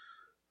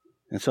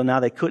 And so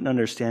now they couldn't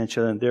understand each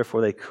other, and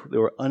therefore they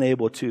were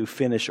unable to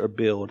finish or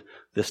build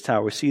this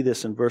tower. We see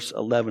this in verse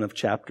 7 of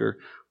chapter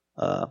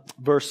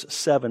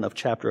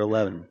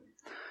 11.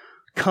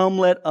 Come,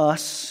 let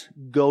us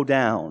go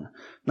down.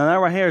 Now that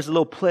right here is a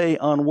little play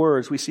on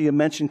words. We see a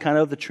mention kind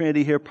of the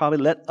Trinity here. Probably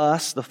let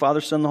us, the Father,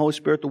 Son, and the Holy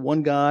Spirit, the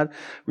one God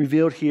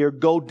revealed here,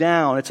 go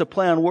down. It's a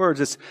play on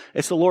words.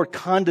 It's the Lord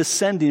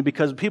condescending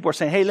because people are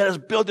saying, hey, let us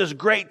build this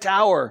great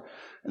tower.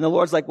 And the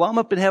Lord's like, well, I'm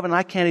up in heaven.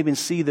 I can't even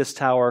see this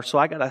tower. So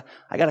I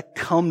gotta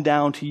come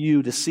down to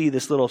you to see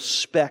this little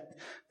speck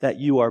that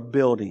you are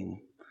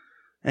building.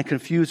 And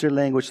confuse their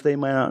language. They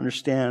might not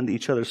understand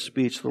each other's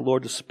speech. The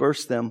Lord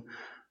dispersed them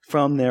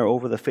from there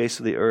over the face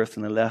of the earth,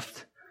 and they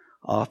left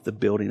off the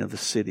building of the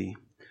city.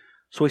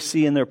 So we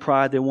see in their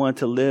pride they wanted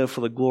to live for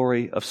the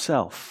glory of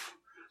self,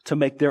 to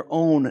make their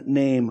own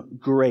name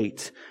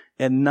great,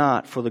 and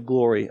not for the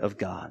glory of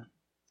God.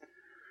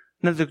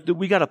 Now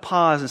we got to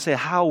pause and say,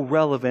 how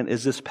relevant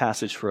is this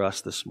passage for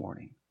us this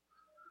morning?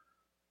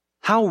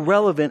 How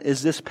relevant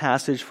is this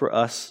passage for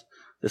us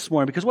this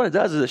morning? Because what it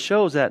does is it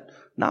shows that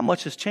not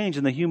much has changed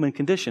in the human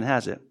condition,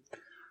 has it?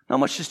 Not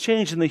much has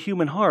changed in the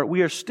human heart.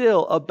 We are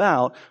still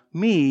about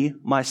me,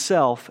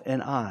 myself,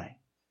 and I.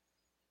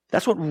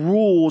 That's what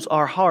rules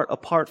our heart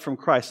apart from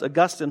Christ.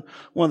 Augustine,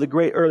 one of the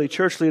great early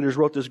church leaders,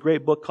 wrote this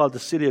great book called The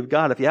City of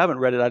God. If you haven't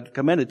read it, I'd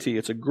commend it to you.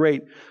 It's a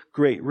great,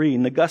 great read.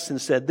 And Augustine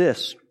said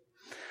this.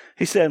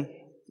 He said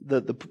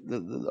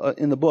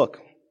in the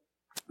book,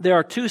 there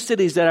are two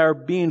cities that are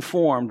being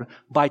formed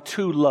by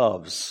two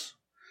loves.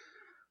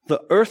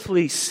 The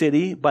earthly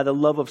city by the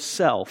love of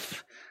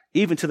self,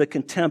 even to the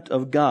contempt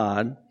of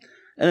God,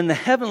 and in the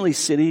heavenly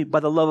city by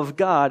the love of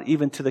God,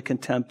 even to the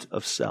contempt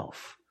of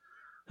self.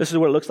 This is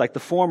what it looks like. The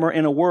former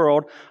in a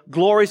world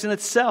glories in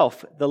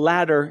itself, the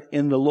latter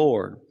in the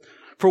Lord.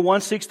 For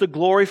one seeks the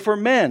glory for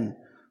men,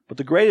 but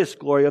the greatest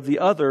glory of the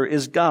other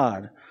is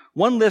God.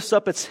 One lifts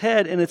up its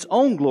head in its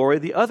own glory,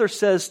 the other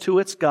says to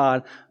its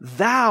God,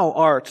 Thou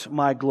art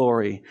my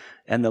glory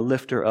and the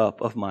lifter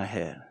up of my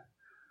head.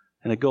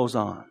 And it goes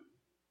on.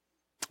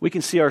 We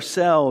can see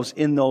ourselves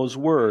in those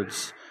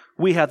words.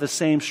 We have the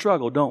same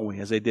struggle, don't we,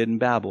 as they did in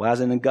Babel,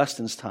 as in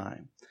Augustine's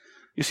time.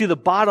 You see, the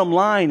bottom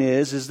line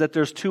is that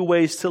there's two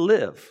ways to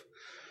live.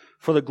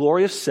 For the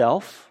glory of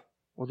self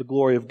or the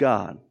glory of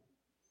God.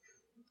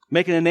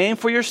 Making a name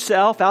for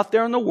yourself out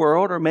there in the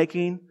world or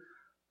making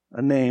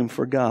a name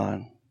for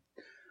God.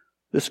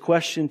 This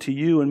question to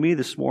you and me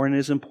this morning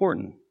is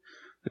important.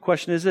 The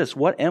question is this: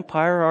 what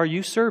empire are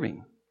you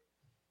serving?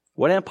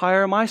 What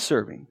empire am I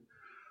serving?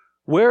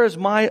 Where is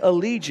my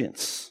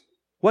allegiance?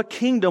 What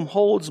kingdom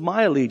holds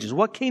my allegiance?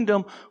 What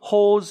kingdom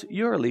holds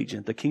your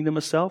allegiance? The kingdom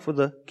of self or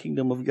the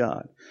kingdom of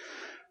God?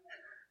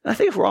 And I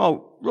think if we're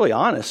all really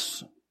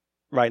honest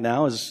right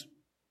now,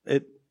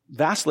 it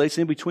vacillates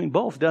in between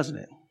both, doesn't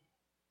it?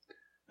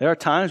 There are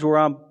times where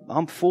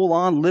I'm full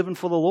on living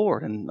for the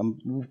Lord and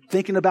I'm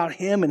thinking about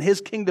Him and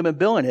His kingdom and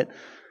building it.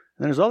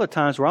 And there's other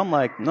times where I'm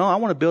like, no, I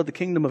want to build the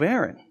kingdom of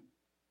Aaron.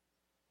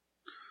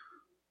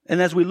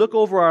 And as we look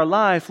over our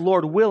life,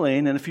 Lord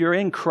willing, and if you're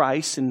in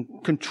Christ and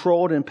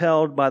controlled and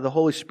impelled by the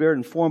Holy Spirit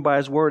and formed by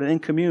His Word and in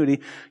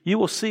community, you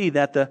will see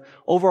that the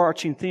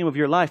overarching theme of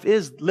your life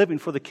is living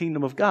for the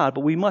kingdom of God.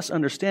 But we must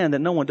understand that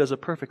no one does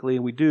it perfectly,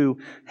 and we do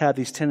have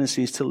these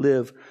tendencies to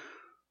live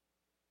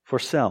for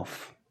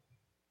self.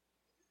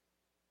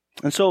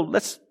 And so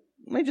let's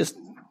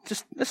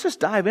just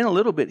dive in a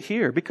little bit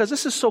here, because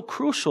this is so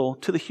crucial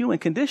to the human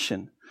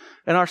condition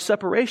and our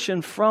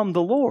separation from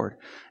the Lord.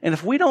 And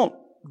if we don't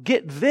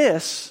get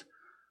this,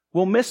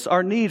 we'll miss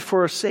our need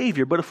for a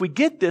Savior. But if we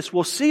get this,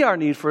 we'll see our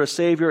need for a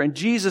Savior, and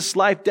Jesus'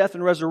 life, death,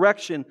 and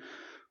resurrection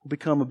will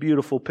become a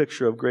beautiful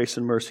picture of grace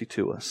and mercy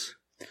to us.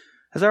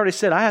 As I already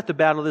said, I have to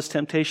battle this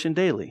temptation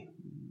daily.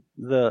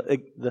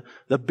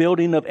 The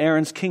building of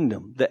Aaron's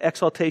kingdom, the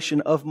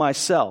exaltation of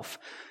myself.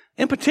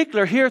 In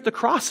particular, here at the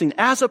Crossing,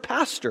 as a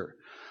pastor,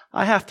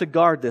 I have to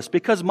guard this,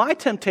 because my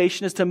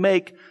temptation is to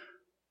make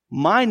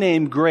my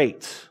name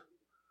great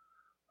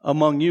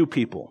among you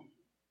people.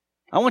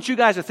 I want you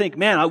guys to think,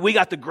 man, we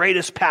got the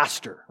greatest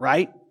pastor,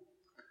 right?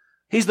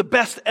 He's the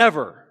best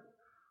ever.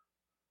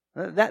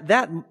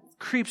 That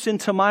creeps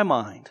into my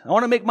mind. I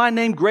want to make my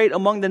name great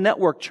among the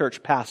network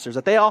church pastors,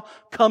 that they all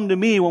come to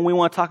me when we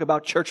want to talk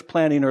about church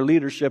planning or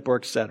leadership or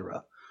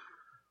etc.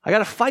 I got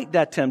to fight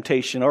that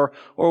temptation or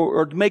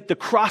make the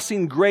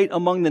crossing great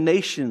among the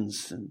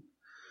nations. And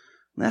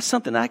that's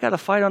something I got to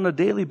fight on a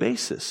daily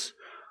basis.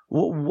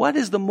 What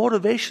is the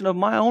motivation of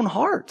my own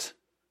heart?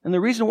 And the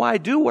reason why I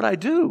do what I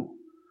do?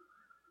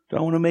 Do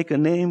I want to make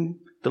the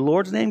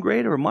Lord's name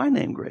great or my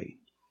name great?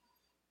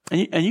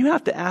 And you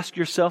have to ask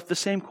yourself the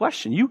same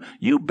question.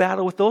 You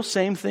battle with those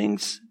same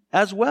things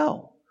as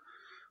well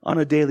on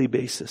a daily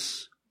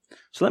basis.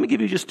 So let me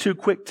give you just 2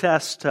 quick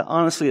tests to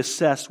honestly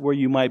assess where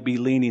you might be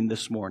leaning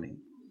this morning.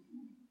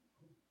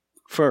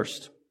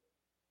 First,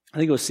 I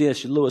think it was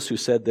C.S. Lewis who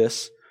said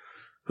this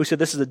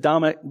is a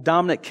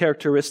dominant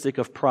characteristic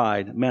of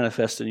pride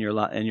manifested in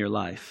your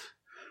life.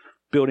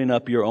 Building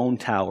up your own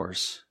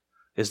towers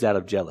is that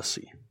of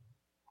jealousy.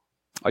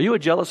 Are you a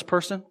jealous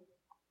person?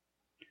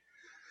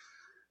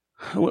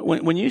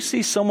 When you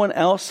see someone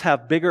else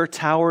have bigger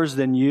towers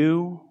than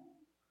you,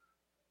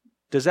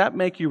 does that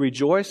make you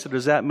rejoice or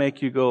does that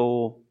make you get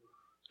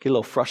a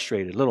little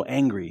frustrated, a little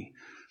angry?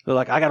 They're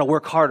like, I got to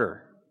work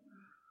harder.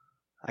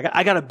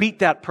 I got to beat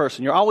that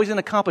person. You're always in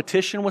a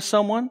competition with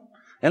someone.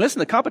 And listen,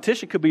 the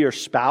competition could be your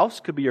spouse,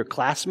 could be your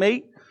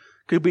classmate,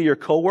 could be your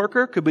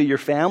coworker, could be your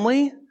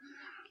family.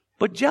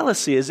 But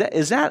jealousy, is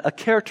that a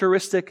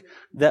characteristic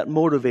that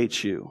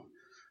motivates you?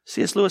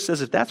 C.S. Lewis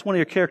says if that's one of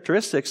your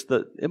characteristics,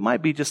 it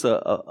might be just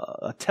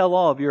a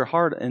tell-all of your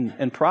heart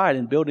and pride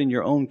in building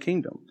your own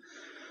kingdom.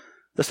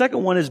 The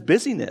second one is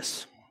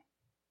busyness.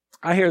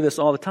 I hear this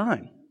all the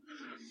time.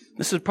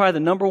 This is probably the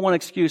number one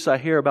excuse I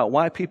hear about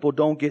why people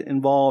don't get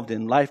involved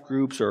in life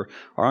groups or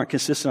aren't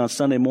consistent on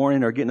Sunday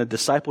morning or get in a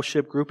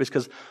discipleship group is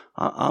because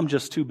I'm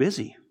just too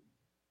busy.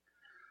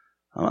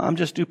 I'm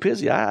just too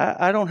busy.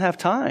 I don't have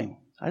time.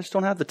 I just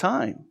don't have the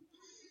time.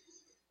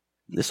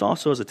 This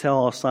also is a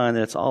tell-all sign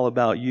that it's all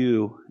about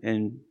you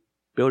and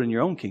building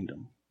your own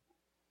kingdom.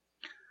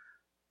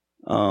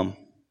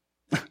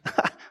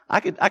 I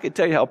could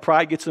tell you how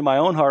pride gets in my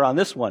own heart on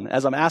this one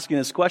as I'm asking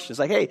this question. It's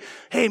like,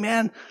 hey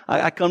man,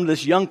 I come to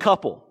this young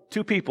couple,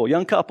 2 people,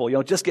 young couple,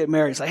 just get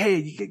married. It's like, hey,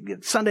 you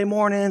get Sunday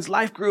mornings,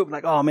 life group.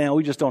 Like, oh man,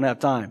 we just don't have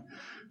time.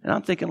 And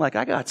I'm thinking like,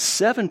 I got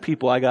 7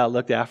 people I got to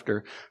look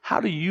after.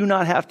 How do you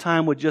not have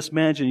time with just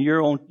managing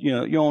your own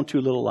 2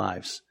 little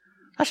lives?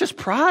 That's just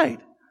pride.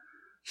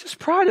 It's just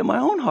pride in my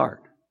own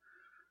heart.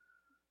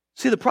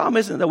 See, the problem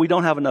isn't that we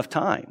don't have enough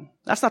time.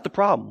 That's not the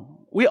problem.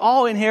 We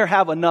all in here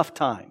have enough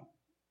time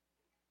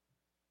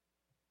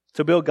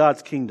to build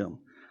God's kingdom.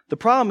 The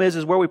problem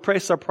is where we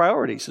place our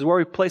priorities, is where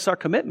we place our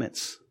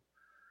commitments.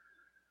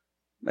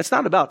 It's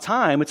not about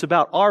time, it's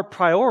about our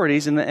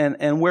priorities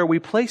and where we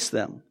place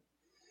them.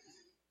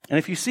 And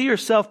if you see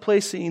yourself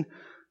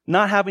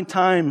not having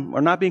time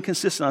or not being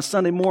consistent on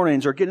Sunday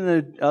mornings or getting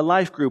in a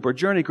life group or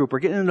journey group or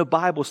getting into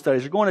Bible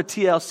studies or going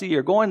to TLC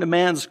or going to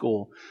man's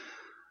school,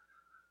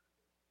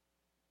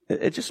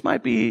 it just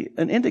might be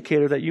an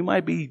indicator that you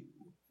might be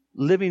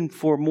living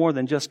for more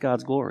than just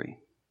God's glory.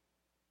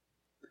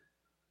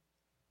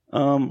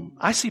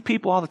 I see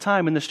people all the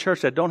time in this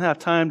church that don't have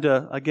time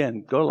to,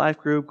 again, go to life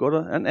group,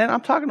 and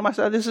I'm talking to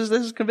myself, this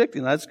is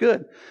convicting, that's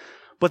good.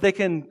 But they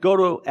can go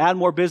to add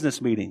more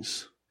business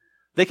meetings.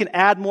 They can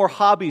add more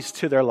hobbies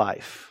to their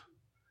life.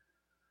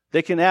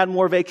 They can add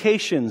more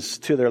vacations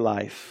to their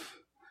life.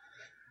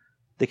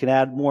 They can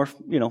add more,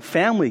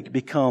 family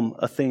become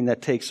a thing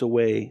that takes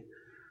away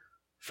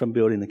from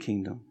building the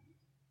kingdom.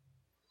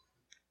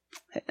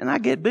 And I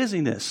get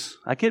busyness.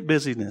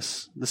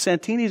 The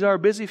Santinis are a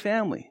busy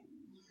family.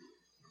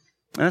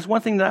 And that's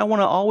one thing that I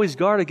want to always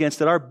guard against,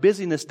 that our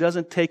busyness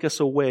doesn't take us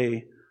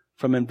away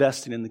from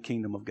investing in the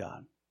kingdom of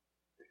God.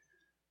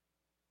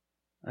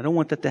 I don't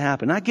want that to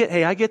happen. I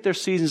get their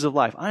seasons of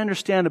life. I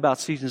understand about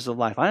seasons of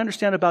life. I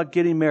understand about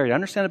getting married. I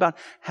understand about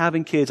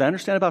having kids. I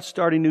understand about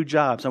starting new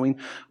jobs. I mean,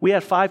 we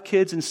had 5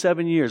 kids in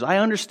 7 years. I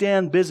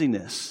understand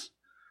busyness.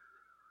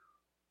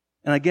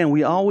 And again,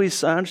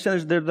 I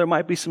understand there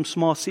might be some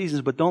small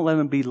seasons, but don't let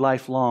them be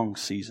lifelong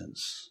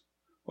seasons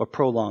or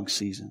prolonged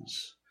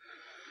seasons.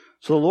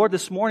 So the Lord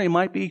this morning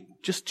might be,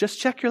 just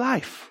check your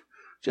life.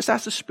 Just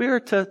ask the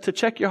Spirit to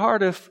check your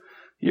heart if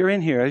you're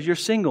in here, as you're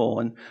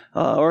single,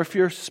 or if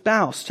you're a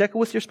spouse. Check it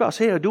with your spouse.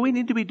 Hey, do we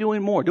need to be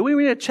doing more? Do we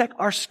need to check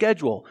our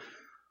schedule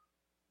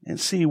and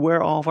see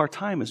where all of our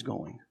time is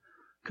going?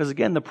 Because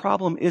again, the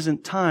problem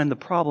isn't time. The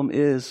problem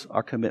is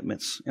our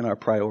commitments and our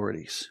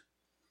priorities.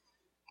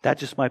 That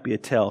just might be a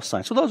tell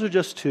sign. So those are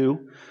just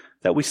 2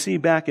 that we see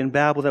back in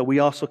Babel that we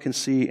also can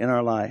see in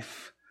our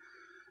life.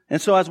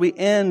 And so as we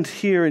end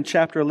here in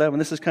chapter 11,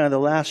 this is kind of the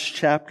last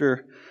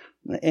chapter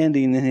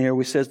ending in here.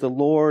 We says the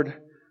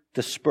Lord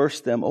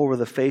dispersed them over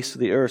the face of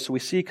the earth. So we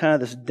see kind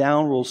of this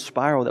downward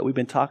spiral that we've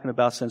been talking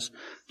about since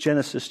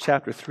Genesis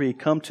chapter 3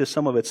 come to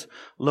some of its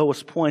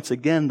lowest points.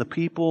 Again, the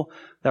people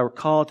that were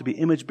called to be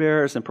image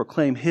bearers and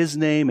proclaim His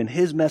name and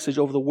His message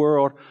over the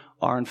world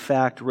are in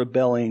fact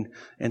rebelling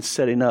and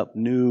setting up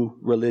new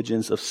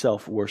religions of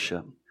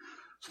self-worship.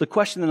 So the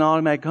question that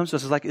automatically comes to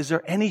us is like, is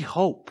there any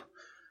hope?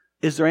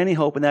 Is there any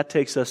hope? And that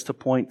takes us to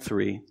point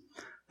 3.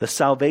 The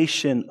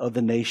salvation of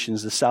the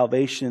nations. The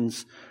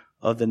salvations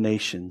of the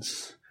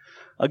nations.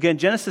 Again,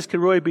 Genesis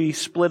can really be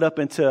split up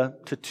into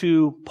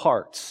two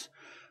parts.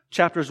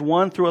 Chapters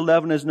 1 through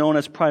 11 is known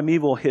as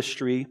primeval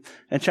history,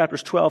 and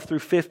chapters 12 through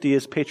 50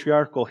 is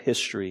patriarchal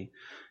history.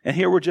 And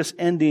here we're just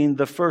ending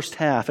the first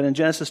half. And in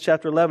Genesis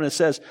chapter 11,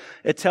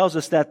 it tells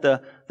us that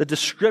the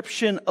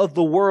description of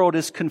the world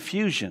is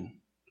confusion.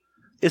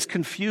 Is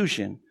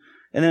confusion.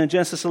 And then in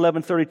Genesis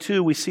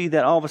 11:32, we see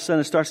that all of a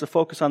sudden it starts to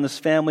focus on this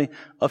family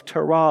of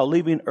Terah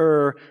leaving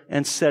Ur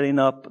and setting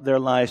up their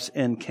lives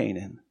in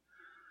Canaan.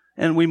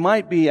 And we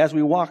might be, as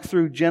we walk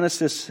through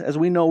Genesis, as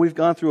we know, we've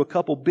gone through a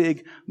couple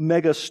big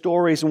mega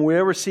stories, and when we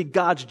ever see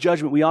God's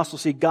judgment, we also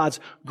see God's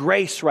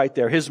grace right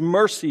there. His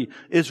mercy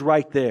is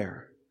right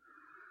there.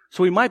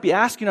 So we might be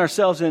asking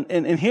ourselves,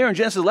 and here in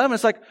Genesis 11,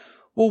 it's like,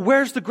 well,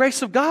 where's the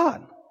grace of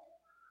God?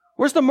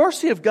 Where's the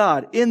mercy of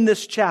God in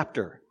this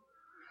chapter?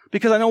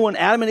 Because I know when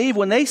Adam and Eve,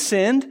 when they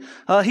sinned,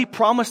 He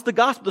promised the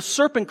gospel, the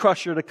serpent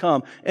crusher, to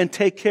come and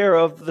take care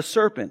of the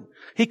serpent.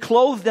 He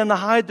clothed them to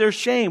hide their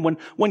shame.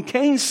 When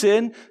Cain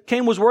sinned,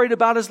 Cain was worried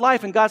about his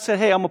life, and God said,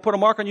 hey, I'm going to put a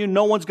mark on you.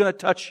 No one's going to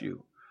touch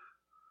you.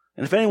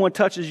 And if anyone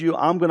touches you,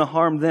 I'm going to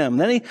harm them.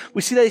 And then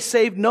we see that He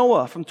saved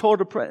Noah from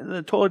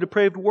the totally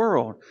depraved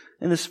world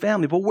and his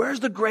family. But where's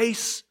the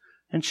grace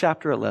in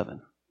chapter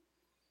 11?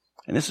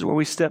 And this is where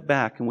we step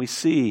back and we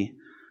see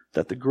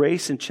that the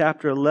grace in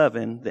chapter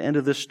 11, the end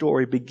of this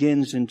story,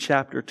 begins in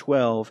chapter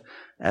 12,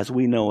 as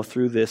we know,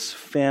 through this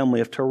family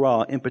of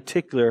Terah, in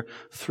particular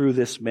through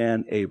this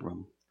man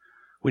Abram.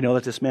 We know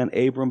that this man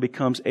Abram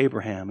becomes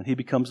Abraham, and he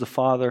becomes the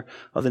father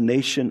of the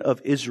nation of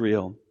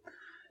Israel.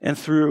 And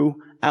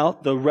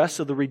throughout the rest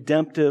of the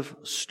redemptive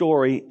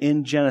story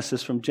in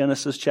Genesis, from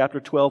Genesis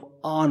chapter 12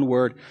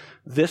 onward,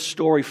 this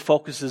story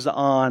focuses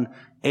on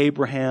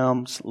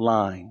Abraham's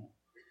line,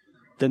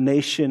 the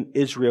nation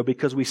Israel,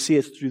 because we see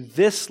it's through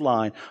this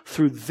line,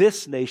 through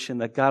this nation,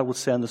 that God will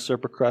send the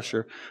serpent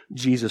crusher,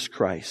 Jesus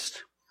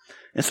Christ.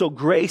 And so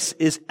grace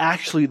is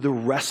actually the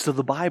rest of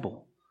the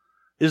Bible,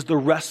 is the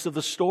rest of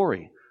the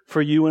story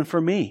for you and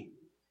for me.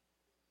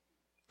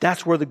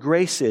 That's where the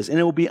grace is. And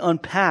it will be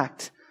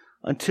unpacked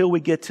until we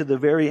get to the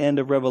very end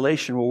of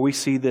Revelation, where we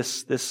see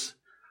this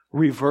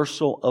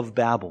reversal of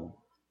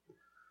Babel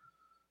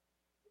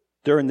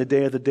during the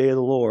day of the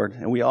Lord.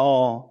 And we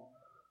all,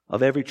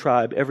 of every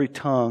tribe, every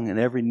tongue, and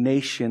every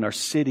nation, are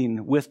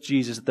sitting with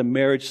Jesus at the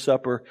marriage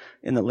supper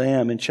in the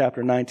Lamb in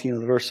chapter 19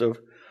 of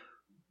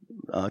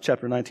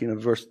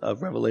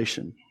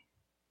Revelation.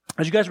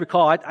 As you guys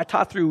recall, I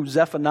taught through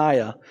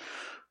Zephaniah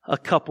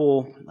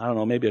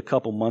maybe a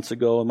couple months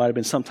ago. It might have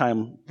been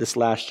sometime this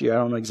last year. I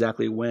don't know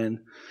exactly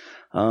when.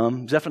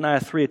 Zephaniah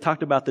 3, it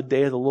talked about the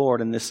day of the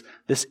Lord and this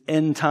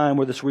end time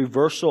where this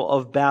reversal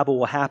of Babel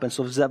will happen.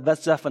 So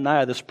that's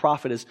Zephaniah, this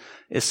prophet,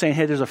 is saying,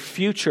 hey, there's a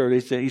future.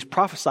 He's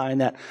prophesying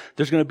that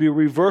there's going to be a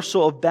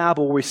reversal of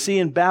Babel. Where we see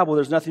in Babel,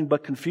 there's nothing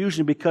but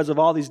confusion because of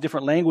all these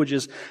different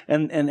languages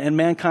and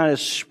mankind has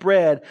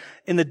spread.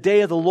 In the day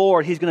of the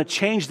Lord, He's going to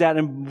change that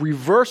and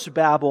reverse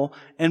Babel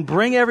and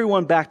bring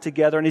everyone back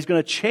together, and He's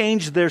going to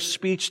change their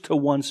speech to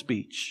one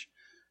speech.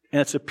 And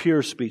it's a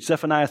pure speech.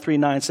 Zephaniah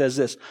 3:9 says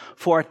this,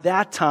 for at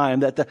that time,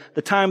 that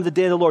the time of the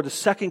day of the Lord, the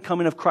second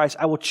coming of Christ,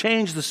 I will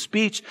change the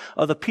speech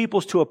of the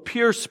peoples to a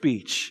pure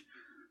speech,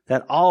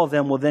 that all of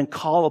them will then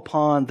call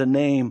upon the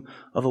name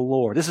of the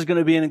Lord. This is going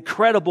to be an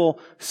incredible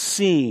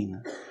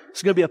scene.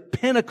 It's going to be a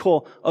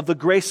pinnacle of the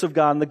grace of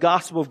God and the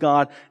gospel of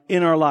God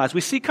in our lives. We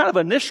see kind of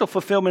initial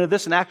fulfillment of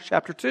this in Acts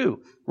chapter 2,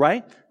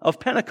 right? Of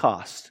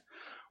Pentecost.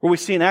 Where we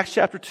see in Acts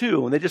chapter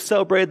 2, when they just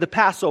celebrated the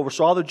Passover,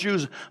 so all the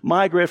Jews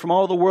migrated from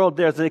all over the world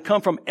there. They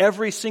come from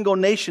every single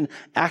nation,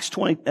 Acts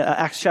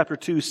chapter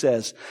 2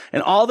 says.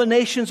 And all the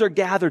nations are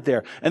gathered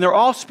there. And they're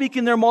all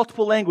speaking their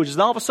multiple languages.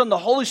 And all of a sudden the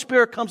Holy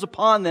Spirit comes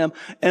upon them,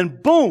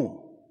 and boom!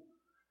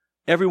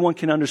 Everyone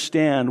can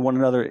understand one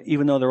another,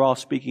 even though they're all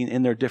speaking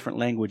in their different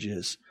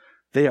languages.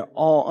 They are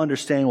all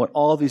understanding what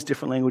all these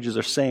different languages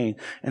are saying,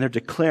 and they're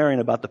declaring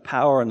about the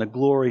power and the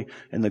glory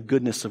and the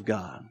goodness of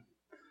God.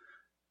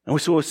 And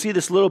so we'll see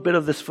this little bit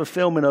of this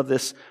fulfillment of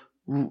this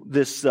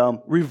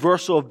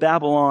reversal of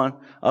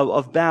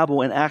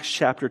Babel in Acts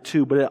chapter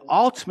 2, but it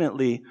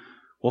ultimately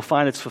will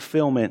find its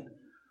fulfillment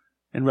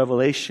in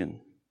Revelation,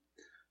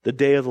 the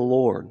day of the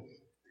Lord.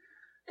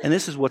 And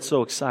this is what's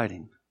so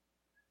exciting.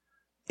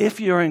 If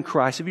you're in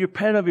Christ, if you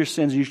repent of your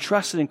sins, you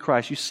trusted in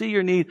Christ, you see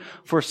your need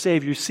for a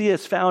Savior, you see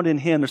it's found in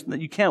Him.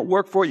 You can't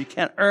work for it, you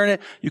can't earn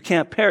it, you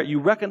can't pay it. You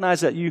recognize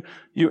that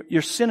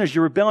you're sinners,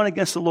 you're rebelling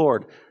against the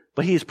Lord.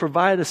 But He has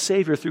provided a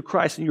Savior through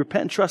Christ, and you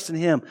repent and trust in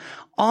Him.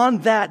 On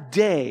that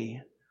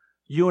day,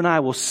 you and I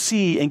will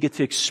see and get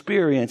to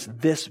experience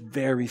this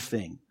very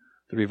thing,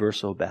 the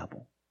reversal of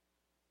Babel.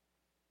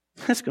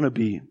 That's going to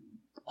be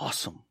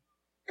awesome.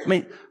 I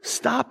mean,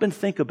 stop and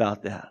think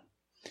about that.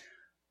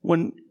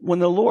 When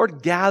the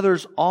Lord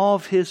gathers all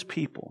of His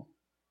people,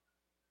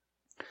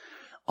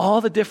 all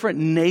the different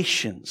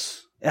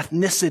nations,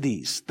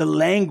 ethnicities, the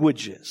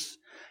languages,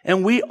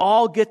 and we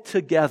all get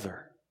together,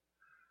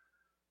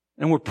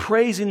 and we're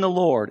praising the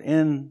Lord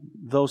in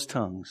those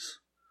tongues,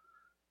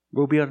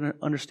 we'll be able to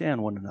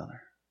understand one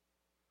another.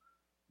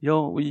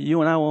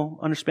 You and I will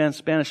understand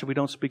Spanish if we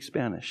don't speak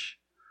Spanish.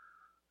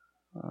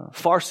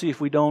 Farsi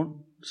if we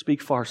don't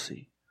speak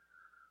Farsi.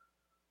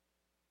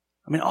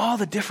 I mean, all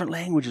the different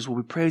languages will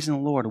be praising the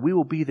Lord. We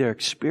will be there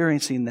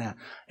experiencing that.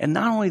 And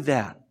not only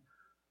that,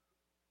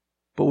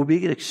 but we'll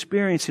be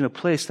experiencing a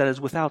place that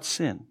is without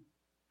sin,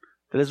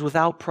 that is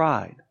without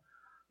pride,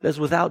 that is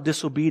without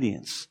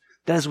disobedience,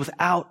 that is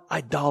without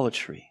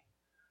idolatry.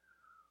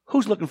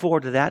 Who's looking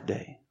forward to that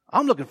day?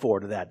 I'm looking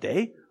forward to that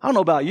day. I don't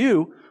know about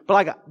you,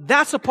 but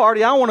that's a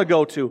party I want to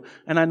go to,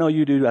 and I know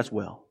you do as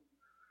well.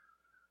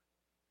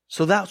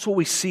 So that's what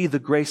we see the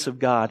grace of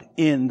God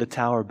in the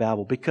Tower of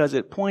Babel, because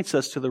it points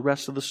us to the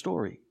rest of the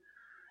story.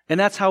 And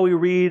that's how we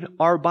read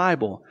our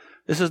Bible.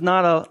 This is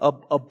not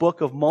a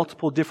book of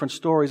multiple different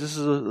stories. This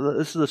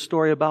is a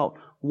story about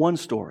one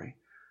story.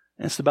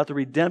 And it's about the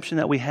redemption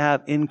that we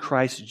have in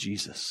Christ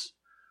Jesus.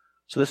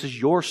 So this is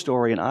your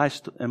story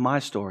and my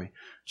story.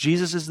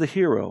 Jesus is the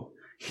hero.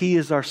 He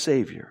is our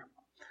Savior.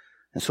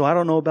 And so I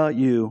don't know about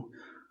you,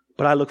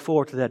 but I look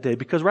forward to that day,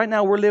 because right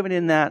now we're living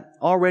in that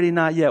already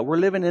not yet. We're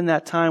living in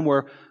that time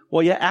where,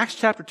 Acts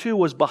chapter 2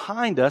 was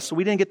behind us, so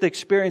we didn't get to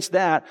experience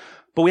that,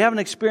 but we haven't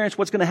experienced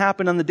what's going to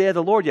happen on the day of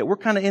the Lord yet. We're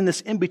kind of in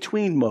this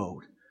in-between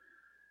mode.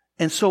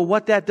 And so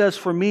what that does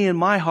for me in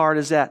my heart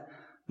is that,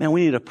 man,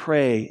 we need to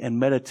pray and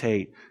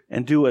meditate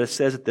and do what it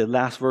says at the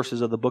last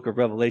verses of the book of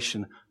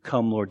Revelation,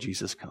 come Lord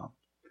Jesus, come.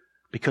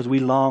 Because we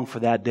long for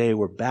that day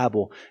where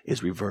Babel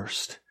is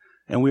reversed.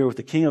 And we are with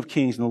the King of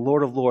Kings and the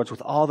Lord of Lords,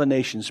 with all the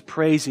nations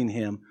praising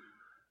Him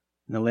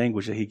in the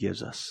language that He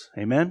gives us.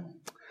 Amen?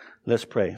 Let's pray.